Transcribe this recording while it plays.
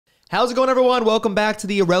How's it going, everyone? Welcome back to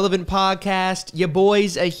the Irrelevant Podcast. Your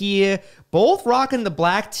boys are here, both rocking the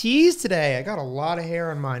black tees today. I got a lot of hair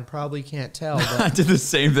on mine. Probably can't tell. But I did the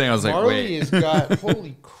same thing. I was like, Marley wait. has got,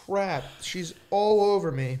 holy crap, she's all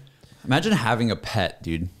over me. Imagine having a pet,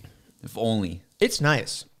 dude. If only. It's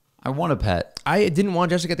nice. I want a pet. I didn't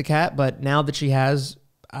want Jessica the cat, but now that she has,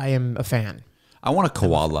 I am a fan. I want a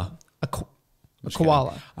koala. A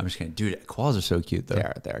koala. I'm just kidding. Dude, koalas are so cute, though.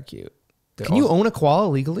 They're cute. They're Can you also- own a koala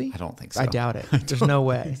legally? I don't think so. I doubt it. There's no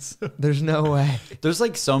way. There's no way. There's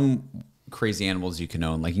like some crazy animals you can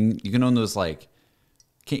own. Like you can own those like,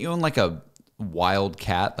 can't you own like a wild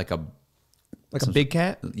cat? Like a Big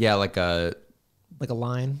cat? yeah, like a, Like a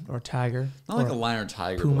lion or a tiger? not like a lion or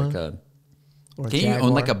tiger, puma? but like a, Or a can't you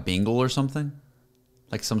own like a jaguar? Bengal or something?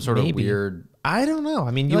 Like some sort of Maybe. weird, I don't know.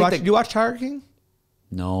 I mean, You like you watch Tiger King?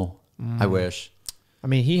 no, I wish. I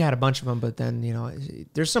mean, he had a bunch of them, but then, you know,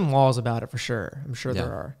 there's some laws about it for sure. I'm sure Yeah.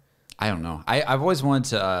 there are. I don't know. I've always wanted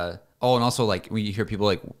to. Oh, and also like when you hear people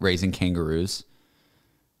like raising kangaroos.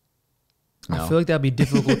 I feel like that'd be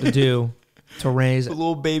difficult to do, to raise a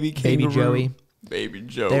little baby baby kangaroo. Joey. Baby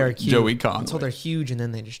Joey. They're cute Joey Conway. until they're huge, and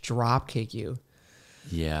then they just drop kick you.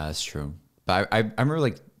 Yeah, that's true. But I remember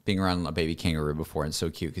like being around a baby kangaroo before, and it's so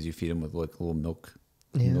cute because you feed them with like a little milk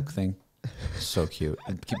thing. So cute.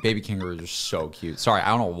 And baby kangaroos are so cute. Sorry, I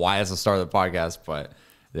don't know why it's the start of the podcast, but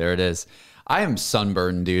there it is. I am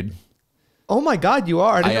sunburned, dude. Oh my God, you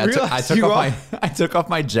are! I didn't realize you are. I took off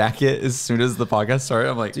my jacket as soon as the podcast started.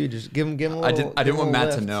 I'm like, Dude, just give him a little. I didn't want Matt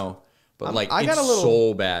to lift. know, but I it's got a little-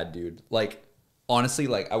 so bad, dude. Like honestly,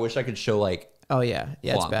 like I wish I could show like. Oh yeah,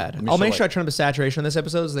 it's Hold on. bad. Let me I'll show, make sure I like- turn up the saturation on this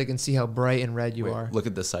episode so they can see how bright and red you Wait, are. look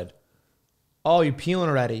at this side. Oh, you're peeling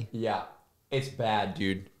already. Yeah, it's bad,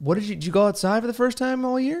 dude. What did you go outside for the first time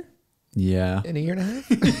all year? Yeah, In a year and a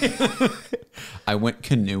half? I went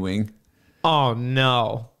canoeing. Oh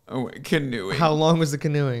no! I went canoeing. How long was the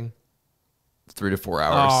canoeing? 3 to 4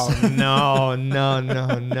 hours. Oh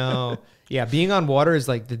no! Yeah, being on water is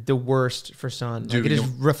like the worst for sun. Dude, Like, it you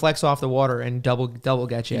just reflects off the water and double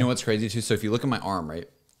get you. You know what's crazy too? So if you look at my arm, right?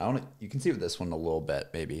 I don't. You can see this one a little bit,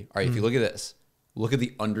 maybe. All right. If you look at this, look at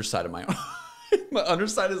the underside of my arm. My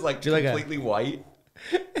underside is like Do like a- completely white,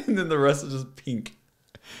 and then the rest is just pink.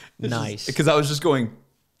 Nice. Because I was just going.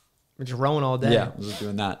 We're just rowing all day. Yeah, I was just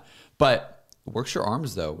doing that. But it works your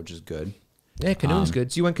arms though, which is good. Yeah, canoeing's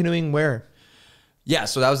good. So you went canoeing where? Yeah.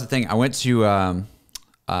 So that was the thing. I went to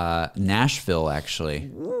Nashville actually,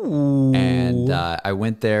 and I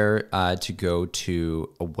went there to go to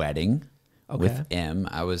a wedding with M.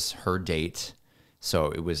 I was her date,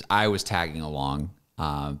 so I was tagging along,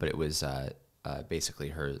 but it was basically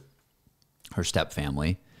her step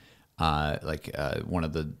family. One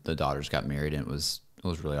of the daughters got married, and it was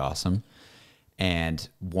really awesome. And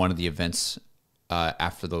one of the events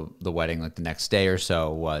after the wedding, like the next day or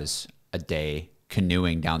so, was a day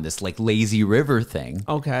canoeing down this like lazy river thing.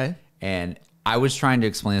 Okay. And I was trying to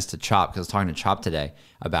explain this to Chop because I was talking to Chop today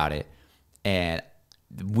about it. And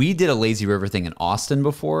we did a lazy river thing in Austin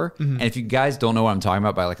before. And if you guys don't know what I'm talking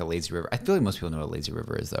about by like a lazy river, I feel like most people know what a lazy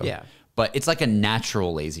river is though. Yeah. But it's like a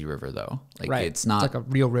natural lazy river though. Like Right. it's not It's like a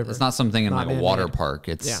real river. It's not something in Not like a water man-made. park.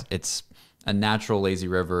 It's Yeah. it's a natural lazy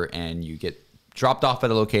river, and you get dropped off at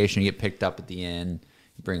a location, you get picked up at the end,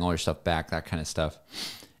 you bring all your stuff back, that kind of stuff.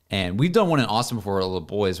 And we've done one in Austin before with little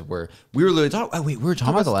boys where we were literally talking. Oh, wait, we were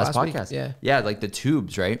talking about the last week, podcast. yeah. Yeah, like the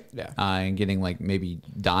tubes, right? Yeah. And getting like maybe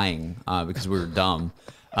dying because we were dumb.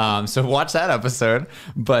 So watch that episode.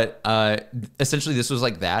 But essentially, this was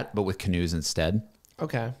like that, but with canoes instead.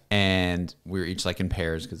 Okay. And we were each like in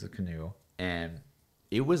pairs because of canoe. And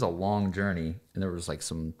it was a long journey. And there was like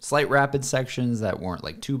some slight rapid sections that weren't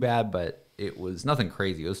like too bad, but it was nothing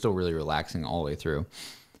crazy. It was still really relaxing all the way through.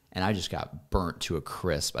 And I just got burnt to a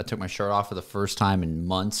crisp. I took my shirt off for the first time in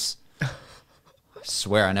months. I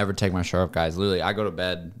swear I never take my shirt off, guys. Literally, I go to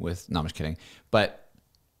bed with... No, I'm just kidding. But,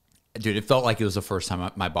 dude, it felt like it was the first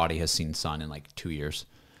time my body has seen sun in like 2 years.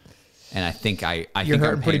 And I think You're think hurting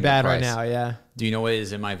I'm pretty paying the bad right price. now, yeah. Do you know what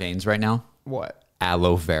is in my veins right now? What?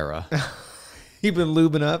 Aloe vera. You've been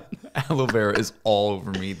lubing up? Aloe vera is all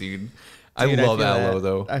over me, dude. I Dude, love feel aloe, that.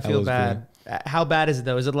 though. I feel Aloe's bad. How bad is it,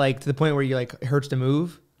 though? Is it like to the point where you like, it hurts to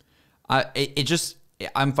move?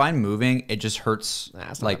 I'm fine moving. It just hurts. Nah,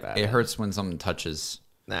 it's not like that bad, it man. hurts when something touches.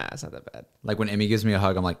 Nah, it's not that bad. Like when Emmy gives me a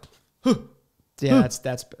hug, I'm like, Yeah,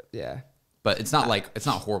 yeah. but it's not like it's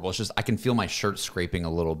not horrible. It's just I can feel my shirt scraping a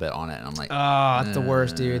little bit on it, and I'm like, Oh, that's the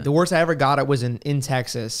worst, dude. The worst I ever got it was in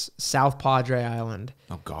Texas, South Padre Island.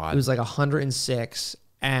 oh god. It was like 106,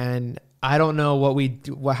 and I don't know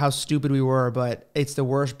how stupid we were, but it's the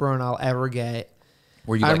worst burn I'll ever get.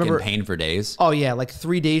 Were you I like remember, in pain for days? Oh yeah, like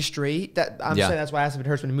 3 days straight. I'm Yeah. saying that's why I asked if it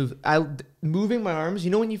hurts when you move. Moving my arms. You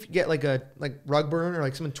know when you get like a rug burn or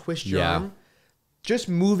like someone twists your Yeah. arm. Just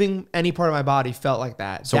moving any part of my body felt like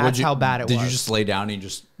that. So That's how bad it was. Did you just lay down and you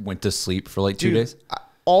just went to sleep for like 2 Dude, days?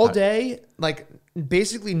 all day, like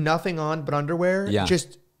basically nothing on but underwear. Yeah.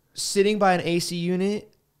 Just sitting by an AC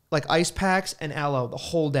unit, like ice packs and aloe the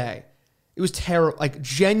whole day. It was terrible, like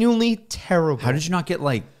genuinely terrible. How did you not get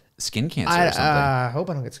like skin cancer or something? I hope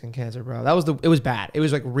I don't get skin cancer, bro. It was bad. It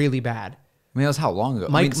was like really bad. I mean, that was how long ago?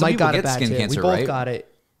 Mike some people got it get bad skin too. cancer, We both right? got it.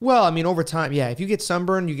 Well, I mean, over time, yeah. If you get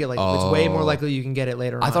sunburn, you get like it's way more likely you can get it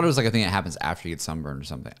later on. I thought it was like a thing that happens after you get sunburned or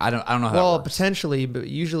something. I don't know how Well, that works. potentially, but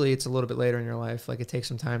usually it's a little bit later in your life. Like it takes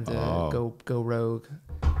some time to go rogue.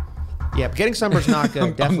 Yeah, but getting sunburn's not good.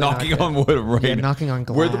 I'm Definitely knocking not good. on wood right Yeah, now. knocking on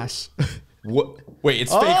Where the- glass. What? Wait,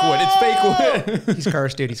 it's fake wood. It's fake wood. He's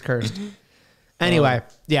cursed, dude. He's cursed. Anyway,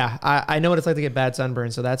 yeah, I know what it's like to get bad sunburn,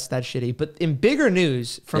 so that's shitty. But in bigger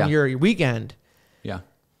news from Yeah. your weekend, Yeah.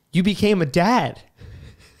 you became a dad.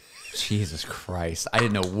 Jesus Christ. I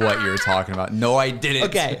didn't know what you were talking about. No, I didn't.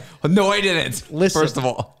 Okay. No, I didn't. Listen. First of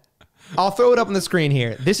all. I'll throw it up on the screen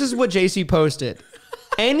here. This is what JC posted.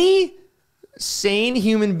 Any sane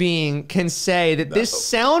human being can say that this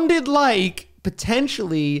sounded like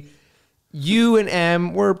potentially you and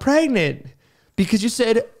M were pregnant because you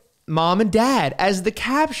said mom and dad as the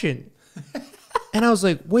caption. And I was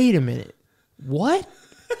like, wait a minute. What?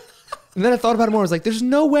 And then I thought about it more. I was like, there's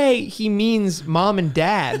no way he means mom and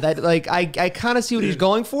dad. That like I kind of see what he's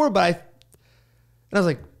going for, but and I was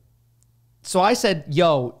like, so I said,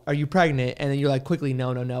 yo, are you pregnant? And then you're like, quickly, no.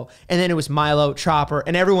 And then it was Milo, Chopper,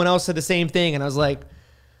 and everyone else said the same thing. And I was like,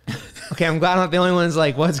 okay, I'm glad I'm not the only one's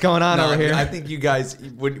like, what's going on over here? I think you guys,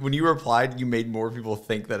 when you replied, you made more people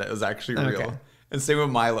think that it was actually real. Okay. And same with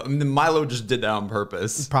Milo. I mean, Milo just did that on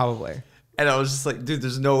purpose. Probably. And I was just like, dude,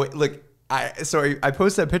 there's no way. Like, I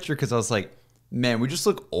posted that picture because I was like, man, we just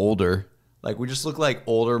look older. Like, we just look like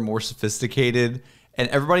older, more sophisticated. And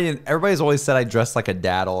everybody's always said I dress like a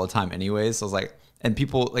dad all the time anyways. So I was like, and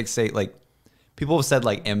people like say, like, people have said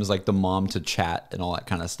like M's like the mom to chat and all that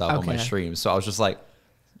kind of stuff on my Okay. streams. So I was just like,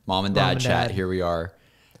 mom and dad chat, here we are.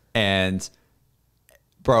 And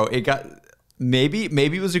bro, it got, maybe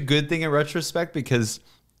it was a good thing in retrospect because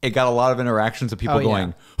it got a lot of interactions of people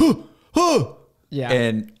going, huh, huh. Yeah.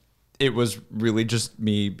 And it was really just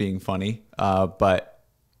me being funny. But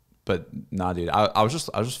nah, dude, I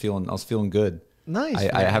was feeling good. Nice.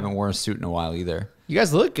 I man. haven't worn a suit in a while either. You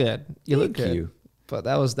guys look good. You look Thank good. you. But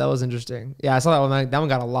that was interesting. Yeah, I saw that one. That one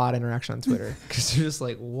got a lot of interaction on Twitter because you're just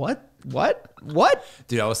like, what?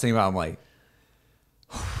 Dude, I was thinking about, I'm like,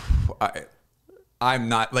 I'm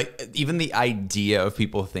not, like, even the idea of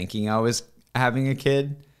people thinking I was having a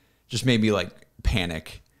kid just made me like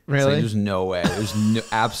panic. It's like, Really? there's no way. There's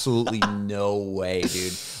absolutely no way,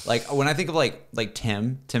 dude. Like when I think of like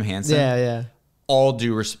Tim Hansen. Yeah. All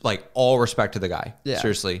respect to the guy. Yeah.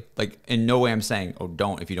 Seriously. Like in no way I'm saying, oh,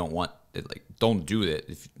 don't, if you don't want it, like don't do it.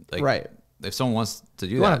 If like, Right. if someone wants to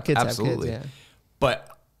do You wanna that, have kids, have kids, absolutely. yeah. But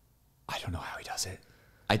I don't know how he does it.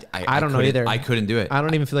 I don't know couldn't- either. I couldn't do it. I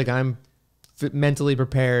don't even feel like I'm mentally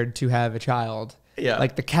prepared to have a child. Yeah.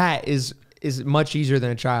 Like the cat is much easier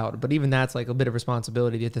than a child, but even that's like a bit of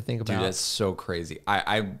responsibility you have to think about. Dude, that's so crazy.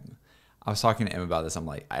 I was talking to Em about this. I'm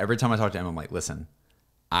like, every time I talk to Em, I'm like, listen,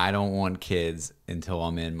 I don't want kids until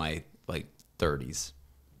I'm in my like 30s.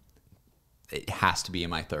 It has to be in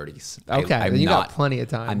my 30s. Okay, then you got plenty of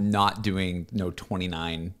time. I'm not doing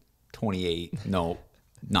 29, 28. No,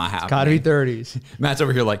 not happening. Gotta be 30s. Matt's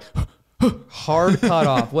over here like, Hard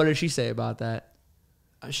cutoff. What does she say about that?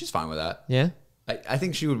 she's fine with that. Yeah. I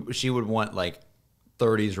think she would want like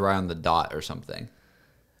 30s right on the dot or something.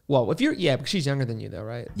 Well, if you're because she's younger than you though,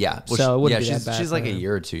 right? Yeah. So it wouldn't be she's, that bad she's for like a her.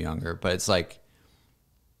 year or two younger, but it's like,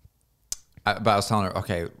 but I was telling her,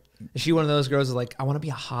 okay, Is she one of those girls that's like, I want to be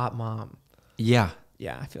a hot mom? yeah,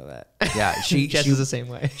 Yeah, I feel that. yeah. Jess is the same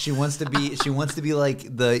way. She wants to be like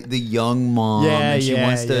the young mom. Yeah, and she yeah,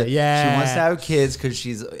 wants to yeah. she wants to have kids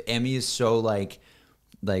because Emmy is so like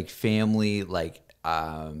family like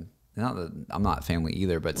not that I'm not family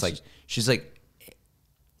either, but it's like she's like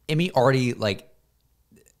Emmy already like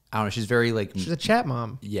I don't know, she's very like She's a chat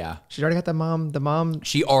mom. yeah. She's already got the mom.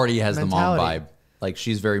 She already has the mom mentality. vibe. Like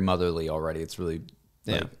she's very motherly already. It's really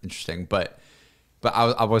like, Yeah. interesting. But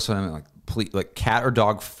I was telling him like, please, like cat or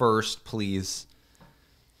dog first, please.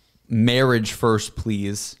 Marriage first,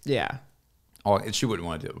 please. Yeah. Oh, she wouldn't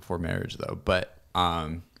want to do it before marriage though. But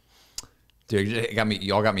dude,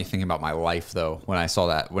 y'all got me thinking about my life though. When I saw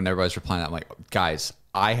that, when everybody's replying, that, I'm like, guys,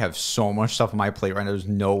 I have so much stuff on my plate right now. There's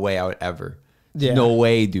no way I would ever Yeah. No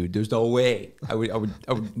way, dude. There's no way. I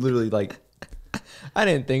would literally like. I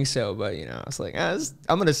didn't think so, but you know, I was like,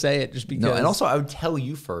 I'm gonna say it just because. No, and also I would tell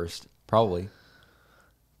you first, probably.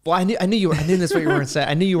 Well, I knew that's what you weren't saying.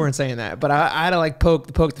 I knew you weren't saying that, but I had to like poke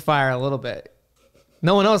the fire a little bit.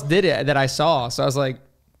 No one else did it that I saw, so I was like,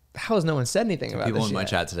 how has no one said anything about this? People in my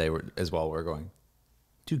chat today as well were going,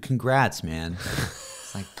 dude, congrats, man.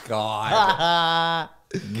 It's like, God.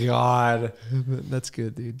 That's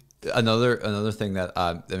good, dude. Another thing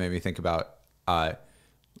that made me think about,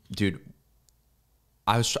 dude,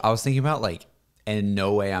 I was thinking about like, in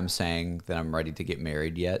no way I'm saying that I'm ready to get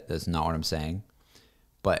married yet. That's not what I'm saying.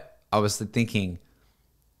 But I was thinking,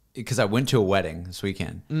 because I went to a wedding this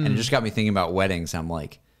weekend, and it just got me thinking about weddings. I'm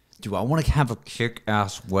like, do I want to have a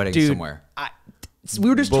kick-ass wedding somewhere? We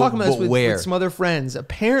were just talking about this where? with some other friends.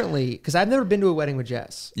 Apparently, because I've never been to a wedding with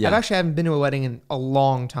Jess. Yeah. I actually haven't been to a wedding in a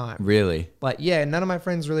long time. Really? But yeah, none of my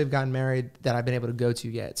friends really have gotten married that I've been able to go to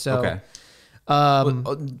yet. So, Okay.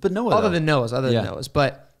 But Noah, other though. than Noah's,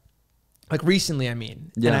 but like recently, I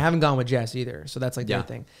mean, and Yeah. I haven't gone with Jess either. So that's like their Yeah.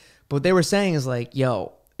 thing. But what they were saying is like,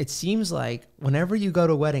 yo, it seems like whenever you go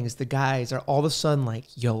to weddings, the guys are all of a sudden like,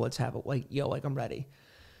 yo, let's have it. Like, yo, like I'm ready.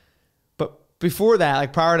 But before that,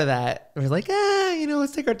 like prior to that, it was like, you know,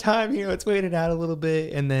 let's take our time here. Let's wait it out a little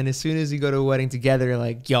bit. And then as soon as you go to a wedding together, you're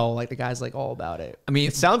like, yo, like the guy's like all about it. I mean,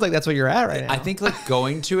 it sounds like that's what you're at right now. I think like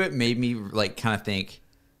going to it made me like kind of think,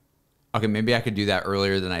 okay, maybe I could do that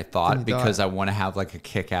earlier than I thought because I want to have like a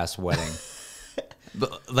kick-ass wedding.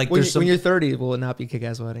 But like when you're 30, will it not be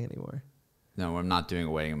kick-ass wedding anymore? No, I'm not doing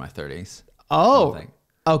a wedding in my 30s. Oh,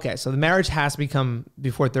 okay. So the marriage has to become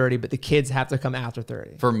before 30, but the kids have to come after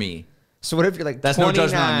 30. For me. So what if you're like That's 29? no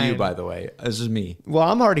judgment on you, by the way. It's just me. Well,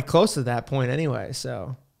 I'm already close to that point anyway,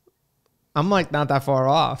 so I'm like not that far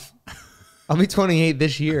off. I'll be 28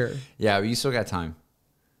 this year. Yeah, but you still got time.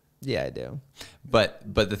 Yeah, I do. But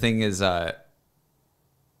the thing is, yeah,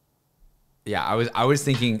 I was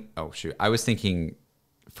thinking. Oh shoot, I was thinking.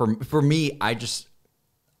 For me,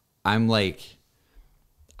 I'm like,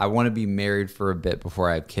 I want to be married for a bit before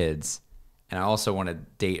I have kids, and I also want to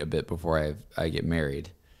date a bit before I get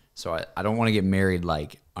married. So I don't want to get married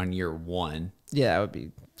like on year one. Yeah, it would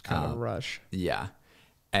be kind of a rush. Yeah,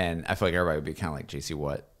 and I feel like everybody would be kind of like, JC,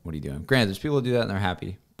 what are you doing? Granted, there's people who do that and they're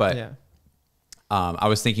happy, but Yeah. I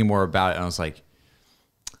was thinking more about it, and I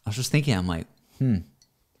was just thinking, I'm like,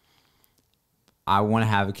 I want to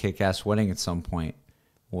have a kick-ass wedding at some point.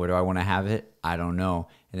 Where do I want to have it? I don't know.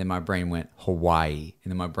 And then my brain went Hawaii,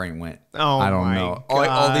 and then my brain went, I don't know.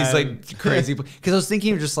 All these like crazy, because I was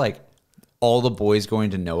thinking of just like all the boys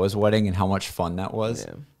going to Noah's wedding and how much fun that was.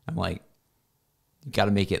 Yeah. I'm like, you got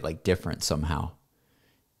to make it like different somehow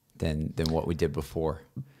than what we did before.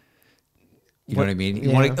 You know what I mean?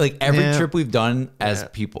 You want to, like every trip we've done as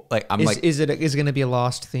people, like is it going to be a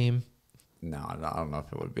lost theme? No, I don't know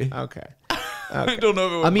if it would be. Okay. I don't know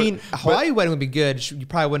if it would. I mean, Hawaii wedding would be good. You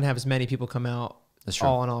probably wouldn't have as many people come out. That's true.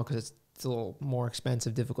 All in all, because it's a little more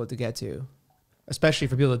expensive, difficult to get to, especially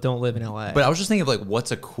for people that don't live in LA. But I was just thinking of like,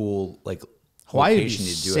 what's a cool like Hawaii would be location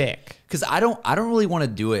to do sick. it? Because I don't really want to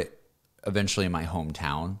do it eventually in my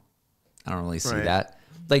hometown. I don't really see that.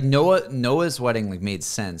 Like Noah's wedding like made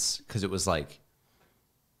sense because it was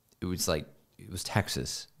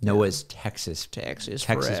Texas. Noah's Texas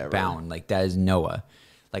forever. bound. Like that is Noah.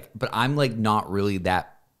 Like, but I'm like not really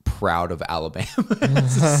that proud of Alabama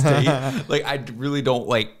as a state. Like I really don't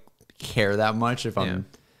like care that much if I'm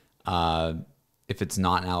if it's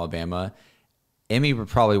not in Alabama. Emmy would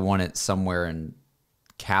probably want it somewhere in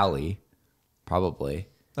Cali, probably.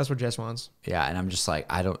 That's what Jess wants. Yeah, and I'm just like,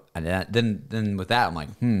 I don't. And then with that, I'm like,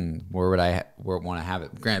 where would I want to have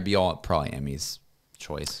it? Granted, it'd be all probably Emmy's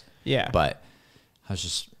choice. Yeah, but I was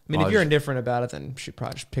just. I mean, if you're indifferent about it, then she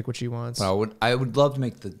probably just pick what she wants. Well, I would love to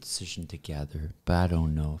make the decision together, but I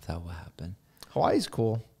don't know if that will happen. Hawaii's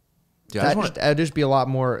cool. Dude, It'd just be a lot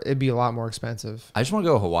more. It'd be a lot more expensive. I just want to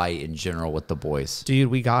go to Hawaii in general with the boys. Dude,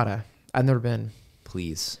 we gotta. I've never been.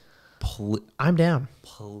 Please. I'm down.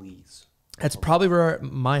 Please. That's probably where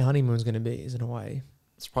my honeymoon's gonna be. Is in Hawaii.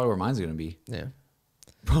 That's probably where mine's gonna be. Yeah.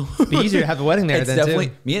 Be easier to have the wedding there. It's then definitely.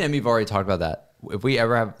 too. Me and Emmy have already talked about that. If we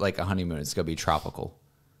ever have like a honeymoon, it's gonna be tropical.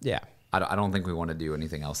 Yeah. I don't think we want to do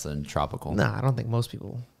anything else than tropical. Nah, I don't think most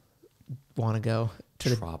people want to go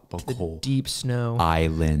to Tropical the deep snow.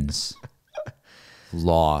 Islands.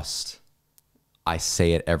 Lost. I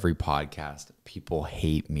say it every podcast. People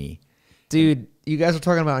hate me. Dude, you guys were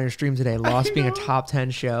talking about on your stream today, Lost being a top 10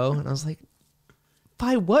 show. And I was like,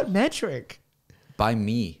 by what metric? By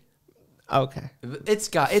me. Okay.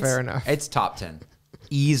 Fair enough. It's top 10.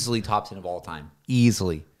 Easily top 10 of all time.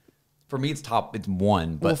 Easily. For me, it's top. It's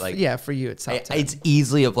one, but Well, yeah, for you, it's top 10. it's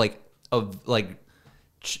easily of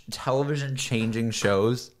television changing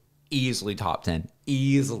shows. Easily top 10.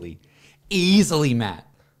 Easily, Matt.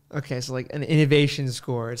 Okay, so like an innovation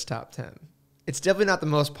score, it's top 10. It's definitely not the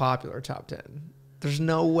most popular top 10. There's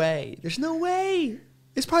no way. There's no way.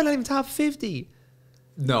 It's probably not even top 50.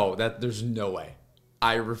 No, there's no way.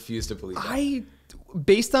 I refuse to believe that.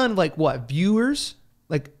 Based on like what viewers,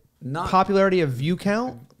 like Not popularity of view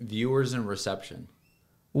count. viewers and reception.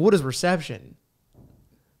 What is reception?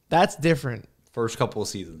 That's different. First couple of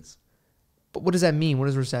seasons. But what does that mean? What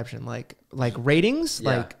is reception? Like ratings?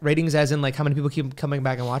 Yeah. Like ratings as in like how many people keep coming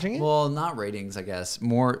back and watching it? Well, not ratings, I guess.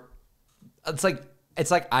 More, it's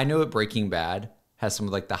like I know that Breaking Bad has some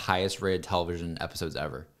of like the highest rated television episodes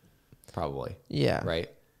ever, probably. Yeah. Right.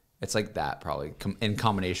 It's like that probably in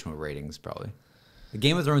combination with ratings, probably. The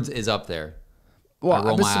Game of Thrones is up there. Well,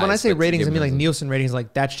 roll my when I eyes, say but ratings, I Game mean of like Thrones- Nielsen ratings.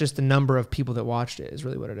 Like that's just the number of people that watched it is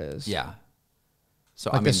really what it is. Yeah. So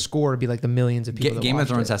Like I mean, the score would be like the millions of people. That Game of watched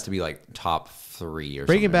Thrones it. has to be like top 3 or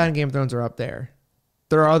Breaking something. Bad and Game of Thrones are up there.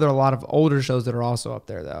 There are a lot of older shows that are also up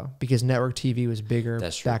there though, because network TV was bigger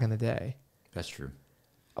That's true. back in the day. That's true.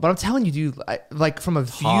 But I'm telling you, dude, like from a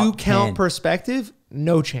view Top count 10. perspective,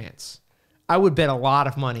 no chance. I would bet a lot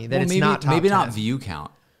of money that Well, it's maybe not top maybe 10. not view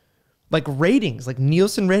count. Like ratings, like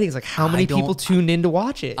Nielsen ratings, like how many people tuned in to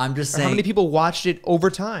watch it. I'm just Or how many saying- people watched it over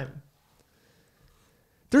time.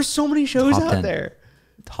 There's so many shows Top out 10. there.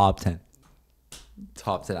 Top 10.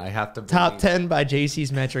 Top 10. I have to Top believe. 10 by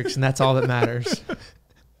JC's metrics, and that's all that matters.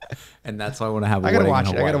 And that's why I want to have a I gotta wedding watch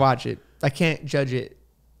in it. I gotta Hawaii. watch it. I can't judge it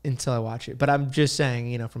until I watch it. But I'm just saying,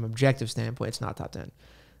 you know, from objective standpoint, it's not top 10.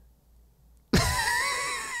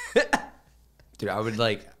 Dude, I would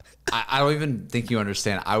like I don't even think you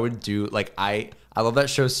understand. I would do like I love that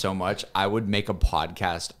show so much. I would make a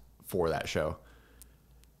podcast for that show.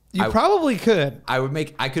 You probably could.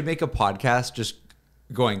 I could make a podcast just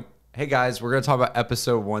going, "Hey guys, we're going to talk about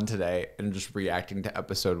episode 1 today," and just reacting to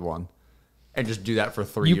episode 1. And just do that for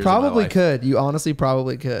 3 years You of my probably life. could. You honestly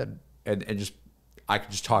probably could. And just I could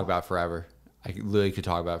just talk about it forever. I literally could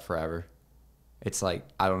talk about it forever. It's like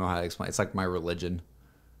I don't know how to explain. It's like my religion.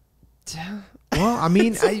 Well, I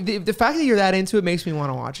mean, the fact that you're that into it makes me want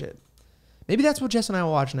to watch it. Maybe that's what Jess and I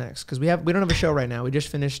will watch next because we don't have a show right now. We just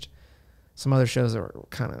finished some other shows that were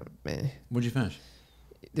kind of meh. What'd you finish?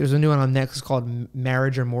 There's a new one on Netflix called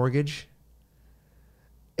Marriage or Mortgage.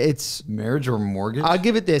 It's Marriage or Mortgage? I'll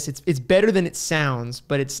give it this. It's better than it sounds,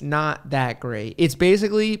 but it's not that great. It's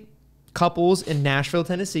basically couples in Nashville,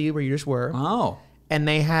 Tennessee, where you just were. Oh. And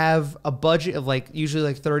they have a budget of like usually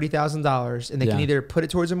like $30,000, and they can Yeah. either put it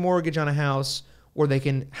towards a mortgage on a house or they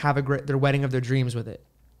can have their wedding of their dreams with it.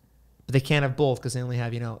 But they can't have both because they only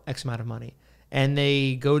have X amount of money. And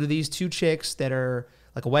they go to these two chicks that are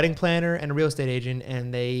like a wedding planner and a real estate agent,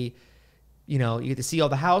 and they, you get to see all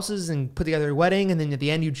the houses and put together a wedding, and then at the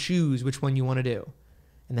end you choose which one you want to do,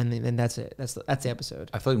 and then that's it. That's the episode.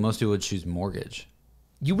 I feel like most people would choose mortgage.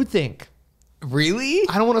 You would think. Really?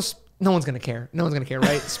 I don't want to. No one's gonna care. No one's gonna care,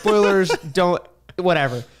 right? Spoilers. Don't.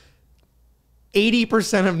 Whatever.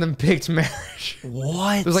 80% of them picked marriage.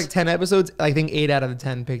 What? There's like 10 episodes. I think 8 out of the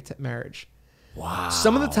 10 picked marriage. Wow.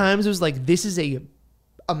 Some of the times it was like, this is a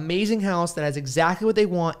amazing house that has exactly what they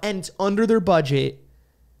want and it's under their budget,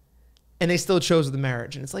 and they still chose the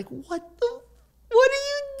marriage. And it's like, what are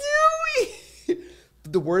you doing?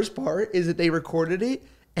 The worst part is that they recorded it,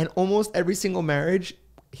 and almost every single marriage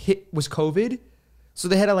was COVID. So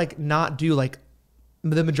they had to like not do like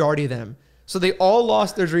the majority of them. So they all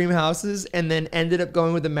lost their dream houses and then ended up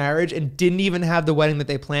going with the marriage and didn't even have the wedding that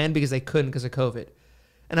they planned because they couldn't because of COVID.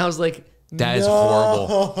 And I was like, That is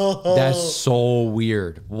horrible. That's so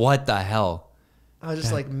weird. What the hell? I was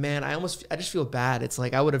just like, man, I just feel bad. It's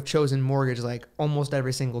like I would have chosen mortgage like almost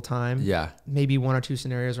every single time. Yeah. Maybe 1 or 2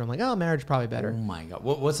 scenarios where I'm like, oh, marriage probably Oh better. my God.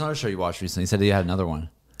 What's another show you watched recently? You said you had another one.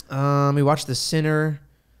 We watched The Sinner,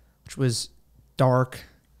 which was dark.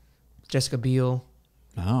 Jessica Biel.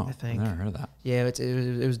 Oh, I think. I never heard of that. Yeah,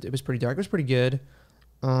 it was pretty dark. It was pretty good.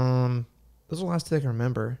 Those are the last two I can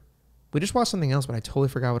remember. We just watched something else, but I totally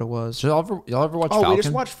forgot what it was. So y'all ever watch Falcon? We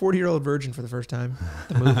just watched 40-Year-Old Virgin for the first time.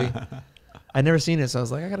 The movie. I'd never seen it, so I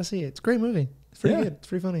was like, I gotta see it. It's a great movie. It's pretty good. It's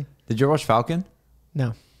pretty funny. Did you ever watch Falcon?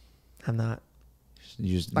 No, I'm not.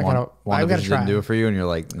 You just I gotta WandaVision try. didn't do it for you, and you're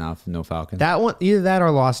like, nah, no Falcon. That one, either that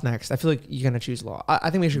or Lost next. I feel like you're gonna choose Lost. I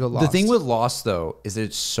think we should go Lost. The thing with Lost though is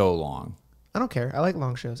it's so long. I don't care. I like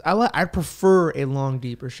long shows. I prefer a long,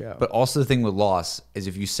 deeper show. But also the thing with Lost is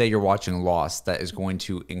if you say you're watching Lost, that is going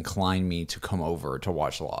to incline me to come over to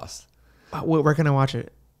watch Lost. Where can I watch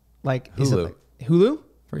it? Like, is it Hulu. like Hulu?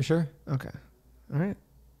 Pretty sure. Okay. All right.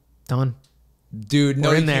 Done. Dude, no,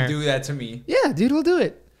 We're you in can't there. do that to me. Yeah, dude, we'll do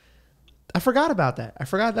it. I forgot about that. I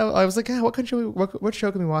forgot that. I was like, what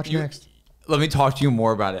show can we watch next? Let me talk to you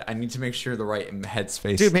more about it. I need to make sure the right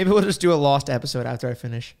headspace. Dude, maybe we'll just do a Lost episode after we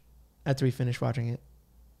finish watching it.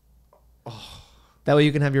 Oh. That way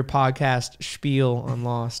you can have your podcast spiel on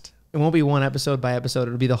Lost. It won't be one episode by episode.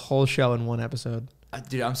 It'll be the whole show in one episode.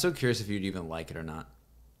 Dude, I'm so curious if you'd even like it or not.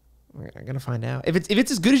 I'm gonna find out. If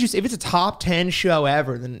it's as good as you say, if it's a top 10 show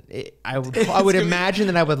ever, then I would imagine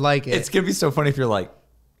that I would like it. It's gonna be so funny if you're like,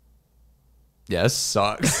 yeah, this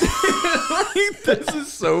sucks. Like, this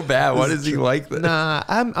is so bad. Why does he like this? Nah,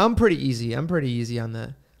 I'm pretty easy. I'm pretty easy on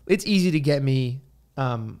the. It's easy to get me,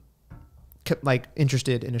 like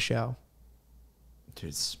interested in a show.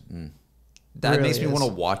 Dude, that really makes me is. want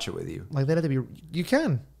to watch it with you. Like that had to be. You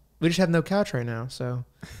can. We just have no couch right now, so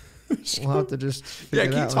we'll have to just. Yeah,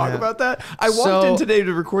 can you talk about that? I walked in today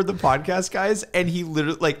to record the podcast, guys, and he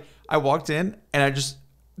literally, like, I walked in and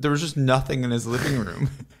there was just nothing in his living room.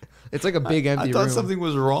 It's like a big empty I thought room. something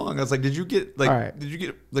was wrong. I was like, did you get like, All right. did you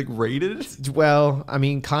get like raided? Well, I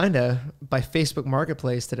mean, kinda by Facebook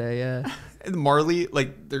Marketplace today. Yeah. And Marley,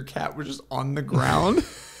 like, their cat was just on the ground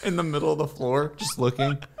in the middle of the floor, just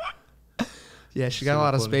looking. Yeah, she got a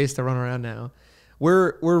lot of space to run around now.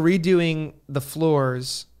 We're redoing the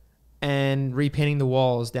floors and repainting the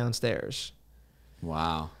walls downstairs.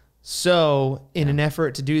 Wow. So in an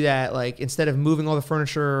effort to do that, like instead of moving all the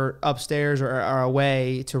furniture upstairs or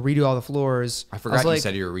away to redo all the floors, I forgot was you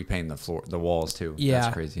said you were repainting the walls too. Yeah.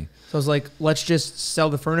 That's crazy. So I was like, let's just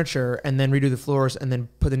sell the furniture and then redo the floors and then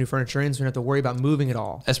put the new furniture in so we don't have to worry about moving it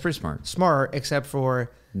all. That's pretty smart. Smart, except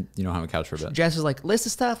for You don't have a couch for a bit. Jess is like, list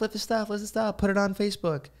the stuff, put it on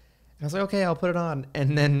Facebook. And I was like, okay, I'll put it on.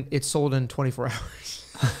 And then it sold in 24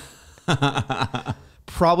 hours.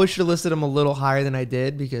 Probably should have listed them a little higher than I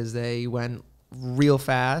did because they went real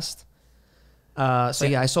fast. So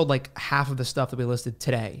yeah, I sold like half of the stuff that we listed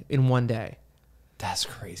today in one day. That's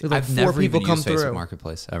crazy. Like I've 4 never people even come used Facebook through.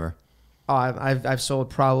 Marketplace ever. Oh, I've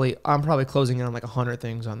sold I'm probably closing in on like 100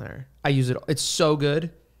 things on there. I use it. It's so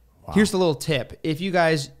good. Wow. Here's the little tip. If you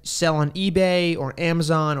guys sell on eBay or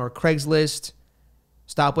Amazon or Craigslist,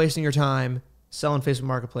 stop wasting your time. Sell on Facebook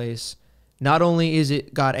Marketplace. Not only is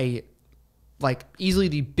it got a like easily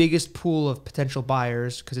the biggest pool of potential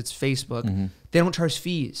buyers because it's Facebook, they don't charge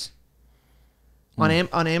fees. On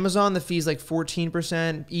Amazon, the fee's like 14%.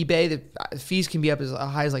 eBay, the fees can be up as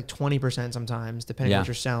high as like 20% sometimes, depending on what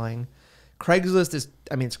you're selling. Craigslist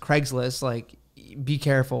it's Craigslist. Like, be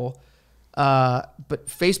careful. But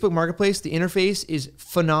Facebook Marketplace, the interface is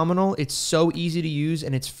phenomenal. It's so easy to use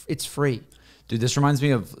and it's free. Dude, this reminds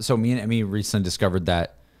me of, so me and Emmy recently discovered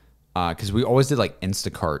that, because we always did like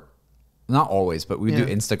Instacart. Not always, but we do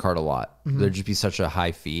Instacart a lot. There'd just be such a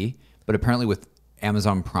high fee. But apparently with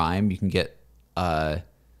Amazon Prime, you can get,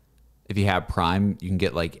 if you have Prime, you can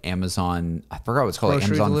get like Amazon, I forgot what it's called, like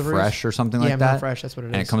Grocery Amazon deliveries? Fresh or something like Yeah, that. Amazon Fresh, that's what it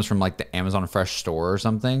is. And it comes from like the Amazon Fresh store or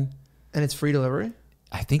something. And it's free delivery?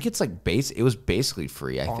 I think it's like it was basically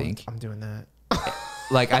free, I think. I'm doing that.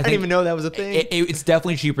 Like, I didn't even know that was a thing. It's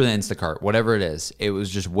definitely cheaper than Instacart, whatever it is. It was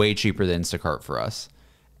just way cheaper than Instacart for us.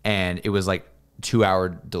 And it was like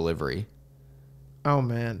 2-hour delivery. Oh,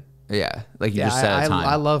 man. Yeah, like you just set a time.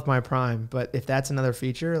 I love my Prime, but if that's another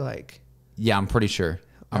feature, like... Yeah, I'm pretty sure.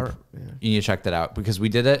 You need to check that out because we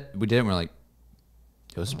did it. And we're like,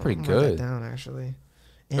 it was pretty Write good. that down, actually.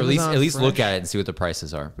 Or at least look Fresh? at it and see what the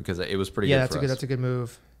prices are because it was pretty Yeah, good for us. that's a good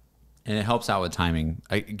move. And it helps out with timing.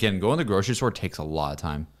 Again, going to the grocery store takes a lot of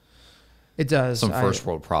time. It does. Some first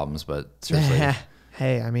world problems, but seriously.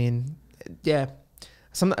 Hey, I mean, yeah.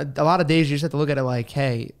 A lot of days you just have to look at it like,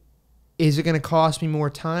 hey, is it going to cost me more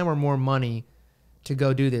time or more money to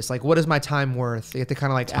go do this? Like, what is my time worth? You have to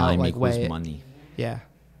kind of like Time equals weigh it. money. Yeah.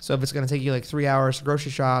 So if it's going to take you like 3 hours to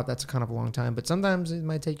grocery shop, that's kind of a long time. But sometimes it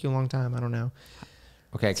might take you a long time. I don't know.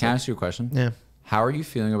 Okay, can I ask you a question? Yeah. How are you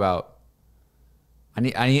feeling about? I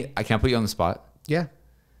can't put you on the spot. Yeah.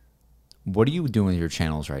 What are you doing with your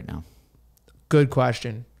channels right now? Good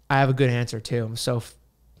question. I have a good answer too. I'm so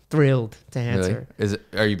thrilled to answer. Really?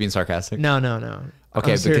 Are you being sarcastic? No.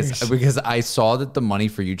 Okay, I'm serious. because I saw that the Money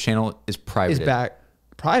for You channel is private. Is back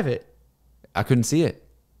private. I couldn't see it.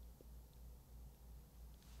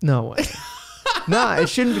 No way. Nah, it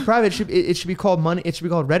shouldn't be private. It should be called Money. It should be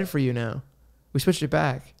called Reddit for You now. We switched it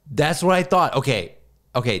back. That's what I thought. Okay,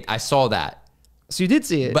 I saw that. So you did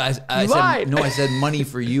see it. But I You said lied. no. I said Money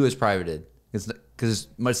for You is privated because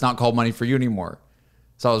it's not called Money for You anymore.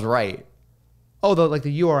 So I was right. Oh, like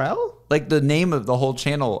the URL? Like the name of the whole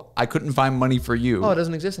channel, I couldn't find Money for You. Oh, it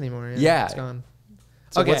doesn't exist anymore. Yeah. It's gone.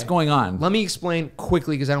 So Okay. what's going on? Let me explain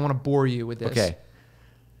quickly because I don't want to bore you with this. Okay.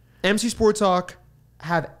 MC Sport Talk,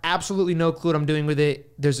 have absolutely no clue what I'm doing with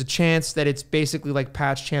it. There's a chance that it's basically like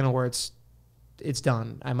Pat's channel where it's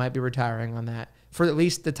done. I might be retiring on that for at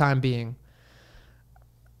least the time being.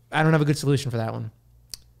 I don't have a good solution for that one.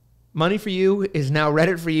 Money for You is now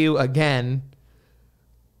Reddit for You again.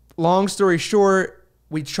 Long story short,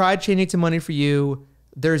 we tried changing to Money for You.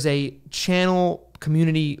 There's a channel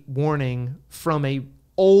community warning from a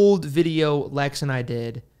old video Lex and I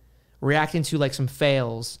did reacting to like some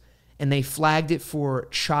fails, and they flagged it for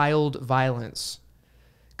child violence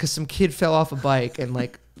because some kid fell off a bike and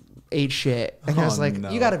like ate shit. And I was like, no.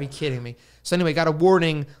 You gotta be kidding me. So anyway, got a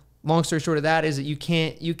warning. Long story short of that is that you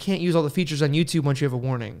can't use all the features on YouTube once you have a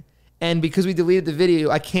warning. And because we deleted the video,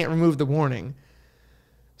 I can't remove the warning.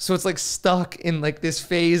 So it's like stuck in like this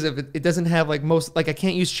phase of it doesn't have like I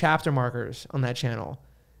can't use chapter markers on that channel.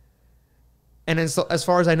 And as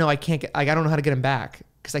far as I know, I don't know how to get them back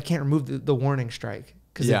because I can't remove the warning strike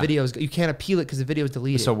because the videos, you can't appeal it because the video is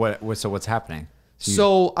deleted. So what's happening?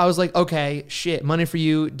 So I was like, okay, shit, Money for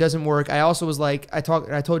You doesn't work. I also was like, I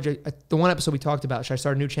told you the one episode we talked about, should I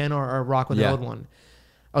start a new channel or rock with the old one?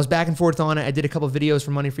 I was back and forth on it. I did a couple of videos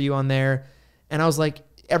for Money for You on there. And I was like,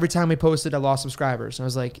 every time we posted, I lost subscribers. And I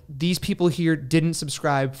was like, these people here didn't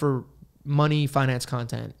subscribe for money finance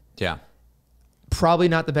content. Yeah. Probably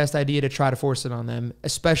not the best idea to try to force it on them,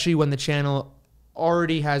 especially when the channel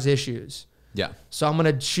already has issues. Yeah. So I'm going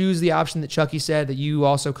to choose the option that Chucky said, that you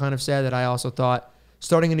also kind of said, that I also thought,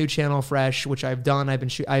 starting a new channel fresh, which I've done.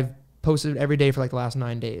 I've posted every day for like the last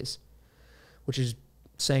 9 days, which is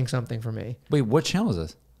saying something for me. Wait, what channel is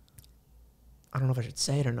this? I don't know if I should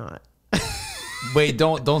say it or not. Wait,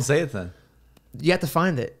 don't say it then. You have to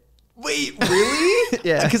find it. Wait, really?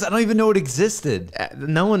 Yeah. Because I don't even know it existed.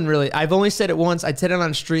 No one really. I've only said it once. I said it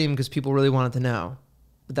on stream because people really wanted to know.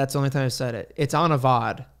 But that's the only time I've said it. It's on a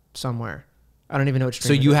VOD somewhere. I don't even know what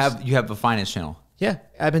stream. So you have a finance channel. Yeah,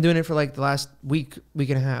 I've been doing it for like the last week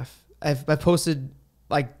and a half. I've posted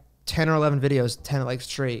like 10 or 11 videos, 10 like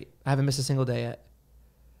straight. I haven't missed a single day yet.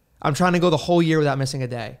 I'm trying to go the whole year without missing a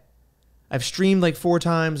day. I've streamed like 4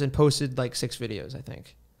 times and posted like 6 videos, I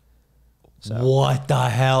think. So, what the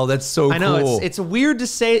hell? That's so cool. I know it's weird to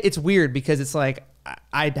say. It's weird because it's like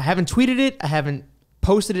I haven't tweeted it. I haven't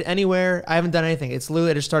posted it anywhere. I haven't done anything. It's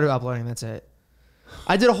literally I just started uploading. That's it.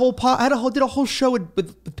 I did a whole did a whole show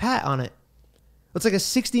with Pat on it. It's like a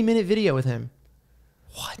 60-minute video with him.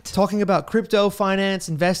 What? Talking about crypto, finance,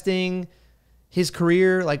 investing, his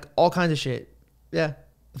career, like all kinds of shit. Yeah.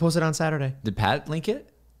 I posted on Saturday. Did Pat link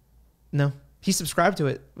it? No. He subscribed to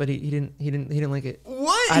it, but he didn't link it.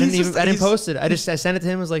 What? I didn't post it. I sent it to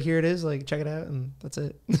him. I was like, here it is, like check it out, and that's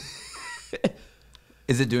it.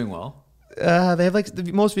 Is it doing well? They have like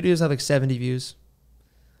most videos have like 70 views.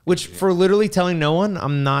 Which for literally telling no one,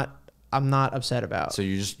 I'm not upset about. So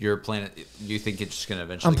you're playing it. You think it's just gonna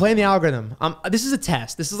eventually? I'm playing the algorithm. This is a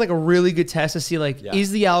test. This is like a really good test to see like,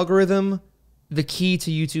 is the algorithm the key to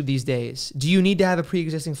YouTube these days? Do you need to have a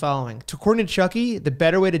pre-existing following? According to Chucky, the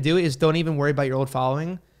better way to do it is don't even worry about your old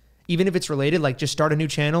following. Even if it's related, like just start a new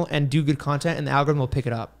channel and do good content and the algorithm will pick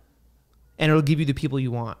it up. And it'll give you the people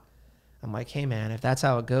you want. I'm like, hey man, if that's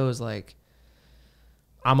how it goes, like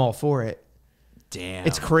I'm all for it. Damn.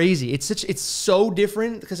 It's crazy. It's so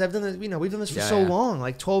different because I've done this, we've done this for so long,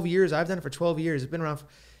 like 12 years. I've done it for 12 years. It's been around.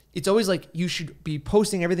 It's always like you should be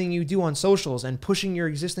posting everything you do on socials and pushing your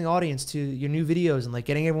existing audience to your new videos and like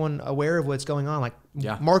getting everyone aware of what's going on, like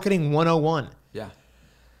marketing 101. Yeah.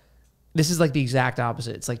 This is like the exact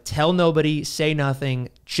opposite. It's like tell nobody, say nothing,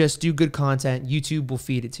 just do good content. YouTube will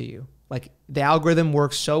feed it to you. Like the algorithm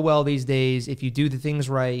works so well these days. If you do the things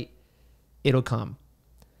right, it'll come.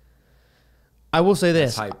 I will say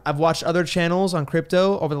this. I've watched other channels on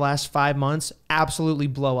crypto over the last 5 months absolutely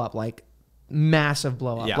blow up, like massive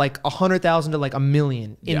blow up, like 100,000 to like 1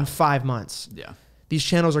 million in 5 months. Yeah. These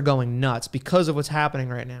channels are going nuts because of what's happening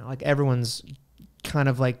right now. Like everyone's kind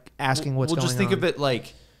of like asking what's going on. Well, just think of it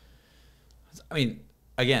like, I mean,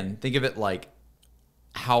 again, think of it like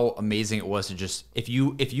how amazing it was to just, if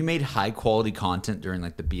you made high quality content during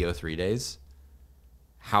like the BO3 days,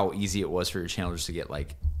 how easy it was for your channel just to get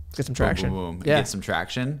like, get some traction. Boom, boom, boom, get some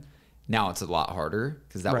traction. Now it's a lot harder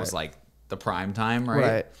because that was like the prime time,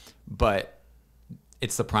 right? But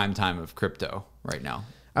it's the prime time of crypto right now.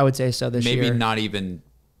 I would say so this year. Maybe not even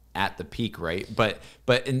at the peak, right? But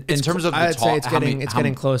in terms of the I'd say it's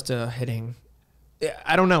getting close to hitting.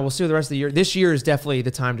 I don't know. We'll see the rest of the year. This year is definitely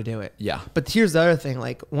the time to do it. Yeah. But here's the other thing.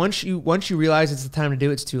 Like once you realize it's the time to do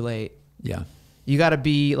it, it's too late. Yeah. You got to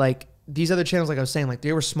be like, these other channels, like I was saying, like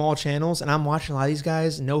they were small channels, and I'm watching a lot of these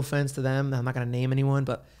guys. No offense to them, I'm not gonna name anyone,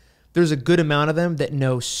 but there's a good amount of them that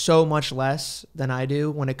know so much less than I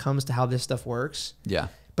do when it comes to how this stuff works. Yeah.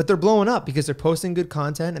 But they're blowing up because they're posting good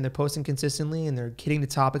content and they're posting consistently and they're hitting the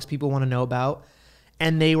topics people want to know about.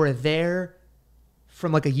 And they were there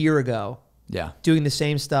from like a year ago. Yeah. Doing the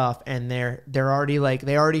same stuff, and they're already like,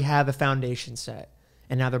 they already have a foundation set,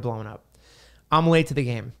 and now they're blowing up. I'm late to the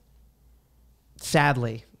game.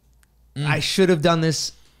 Sadly. I should have done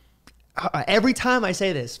this. Every time I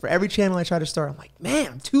say this, for every channel I try to start, I'm like, man,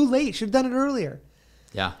 I'm too late. Should have done it earlier.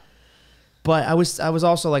 Yeah. But I was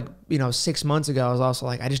also like, 6 months ago, I was also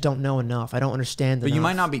like, I just don't know enough. I don't understand But enough. you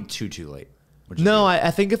might not be too late. No,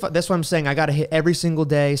 I think that's what I'm saying. I got to hit every single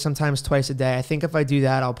day, sometimes twice a day. I think if I do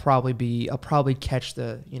that, I'll probably catch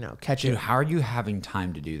catch Dude, it. how are you having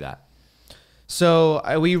time to do that? So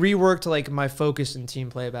we reworked like my focus in team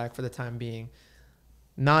playback for the time being.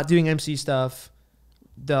 Not doing MC stuff.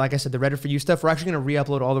 Like I said, the Reddit for You stuff. We're actually going to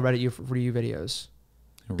re-upload all the Reddit for You videos.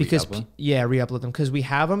 Re-upload them because we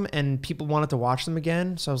have them and people wanted to watch them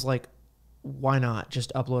again. So I was like, why not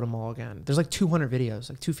just upload them all again? There's like 200 videos,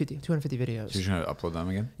 like 250 videos. So you're going to upload them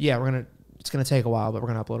again? Yeah, it's going to take a while, but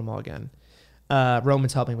we're going to upload them all again.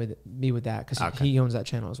 Roman's helping me with that because he owns that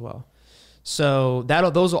channel as well. So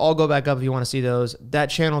those will all go back up if you want to see those. That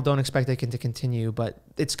channel, don't expect it to continue, but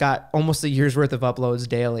it's got almost a year's worth of uploads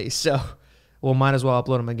daily. So we'll might as well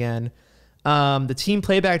upload them again. The team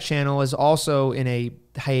playback channel is also in a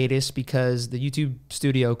hiatus because the YouTube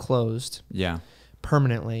studio closed. Yeah.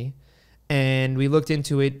 Permanently. And we looked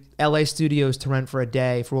into it. LA studios to rent for a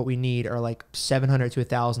day for what we need are like $700 to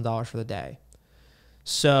 $1,000 for the day.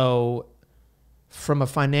 So from a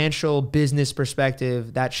financial business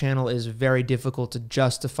perspective, that channel is very difficult to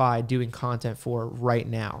justify doing content for right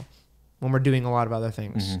now when we're doing a lot of other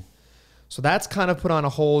things. Mm-hmm. So that's kind of put on a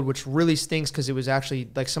hold, which really stinks because it was actually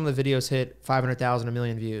like some of the videos hit 500,000, 1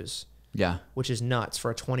 million views. Yeah. Which is nuts for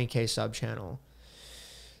a 20K sub channel.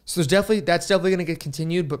 So that's definitely going to get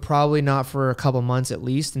continued, but probably not for a couple months at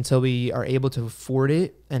least until we are able to afford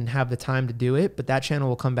it and have the time to do it. But that channel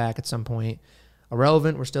will come back at some point.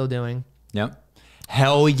 Irrelevant, we're still doing. Yep.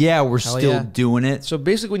 Hell yeah, we're still doing it. So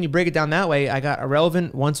basically when you break it down that way, I got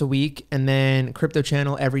Irrelevant once a week and then Crypto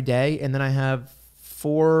Channel every day. And then I have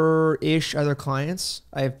 4-ish other clients.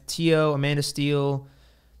 I have Tio, Amanda Steele,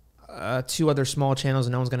 2 other small channels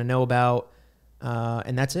that no one's going to know about.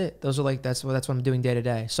 And that's it. Those are that's what I'm doing day to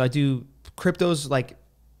day. So I do crypto's like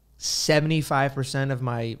 75% of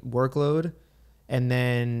my workload. And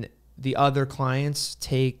then the other clients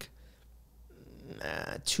take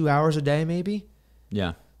 2 hours a day, maybe.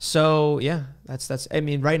 Yeah. So yeah, that's. I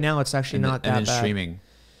mean, right now it's actually not that bad. And then streaming,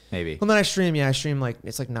 maybe. Well, then I stream like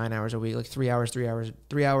it's like 9 hours a week, like 3 hours,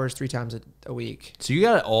 3 times a week. So you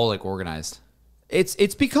got it all like organized.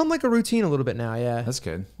 It's become like a routine a little bit now. Yeah, that's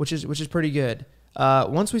good. Which is pretty good.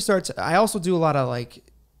 Once we start, I also do a lot of like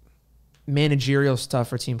managerial stuff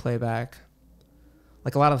for team playback,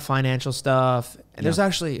 like a lot of financial stuff. And there's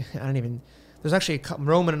actually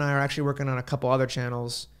Roman and I are actually working on a couple other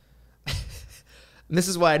channels. And this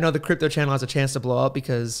is why I know the crypto channel has a chance to blow up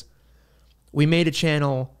because we made a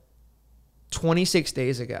channel 26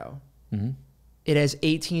 days ago. Mm-hmm. It has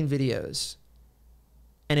 18 videos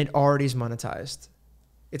and it already is monetized.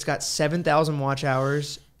 It's got 7,000 watch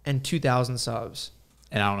hours and 2,000 subs.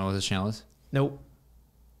 And I don't know what this channel is? Nope.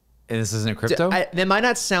 And this isn't crypto? That might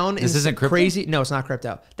not sound isn't crazy. No, it's not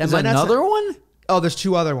crypto. There's another one? Oh, there's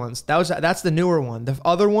 2 other ones. That's the newer one. The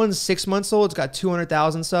other one's 6 months old. It's got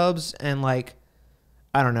 200,000 subs and like,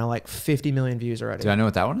 I don't know, like 50 million views already. Do I know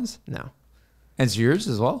what that one is? No. And it's yours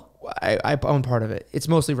as well? I own part of it. It's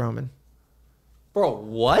mostly Roman. Bro,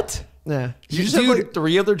 what? Yeah. You just have like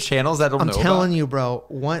 3 other channels that I don't know about? I'm telling you, bro.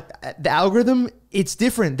 The algorithm, it's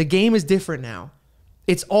different. The game is different now.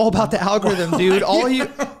 It's all about the algorithm, dude.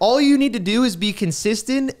 All you need to do is be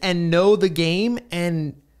consistent and know the game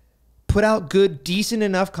and put out good, decent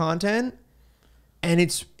enough content. And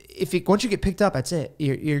once you get picked up, that's it.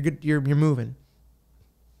 You're good. You're moving.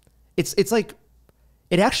 It's like,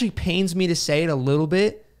 it actually pains me to say it a little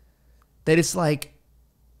bit that it's like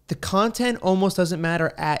the content almost doesn't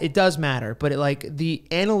matter. It does matter, but the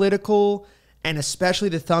analytical and especially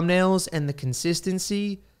the thumbnails and the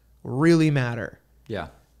consistency really matter. Yeah.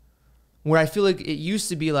 Where I feel like it used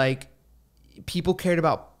to be like people cared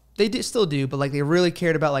about, still do, but like they really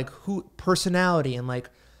cared about like personality and like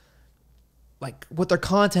what their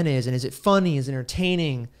content is and is it funny, is it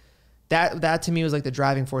entertaining? That to me was like the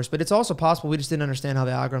driving force, but it's also possible we just didn't understand how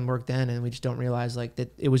the algorithm worked then, and we just don't realize like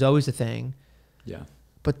that it was always a thing. Yeah.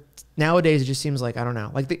 But nowadays it just seems like, I don't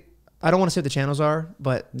know, like I don't want to say what the channels are,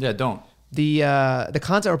 but yeah, don't. The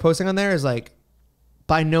content we're posting on there is like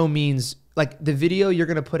by no means, like the video you're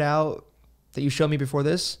going to put out that you showed me before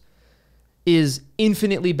this is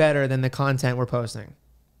infinitely better than the content we're posting.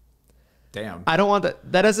 Damn. I don't want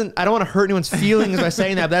that. I don't want to hurt anyone's feelings by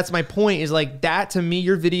saying that. But that's my point, is like that to me,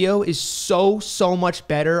 your video is so much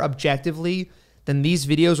better objectively than these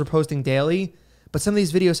videos we're posting daily. But some of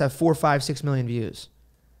these videos have 4, 5, 6 million views.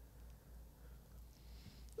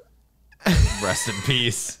 Rest in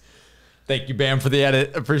peace. Thank you, Bam, for the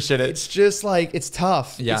edit. Appreciate it. It's just like, it's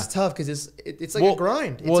tough. Yeah. It's tough because it's like a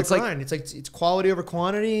grind. It's a grind. It's like, it's quality over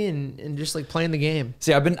quantity and just like playing the game.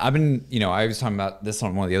 See, I've been, you know, I was talking about this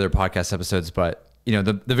on one of the other podcast episodes, but you know,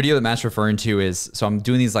 the video that Matt's referring to is, so I'm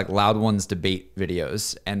doing these like Loud Ones debate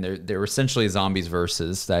videos, and they're essentially zombies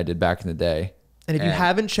versus that I did back in the day. And if you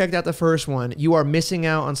haven't checked out the first one, you are missing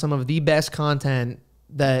out on some of the best content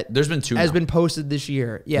that there's been 2 has now. been posted this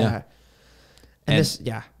year. Yeah. And this,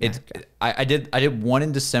 I did one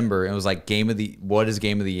in December. And it was like what is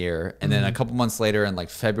game of the year? And then a couple months later in like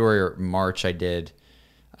February or March, I did,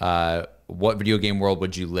 what video game world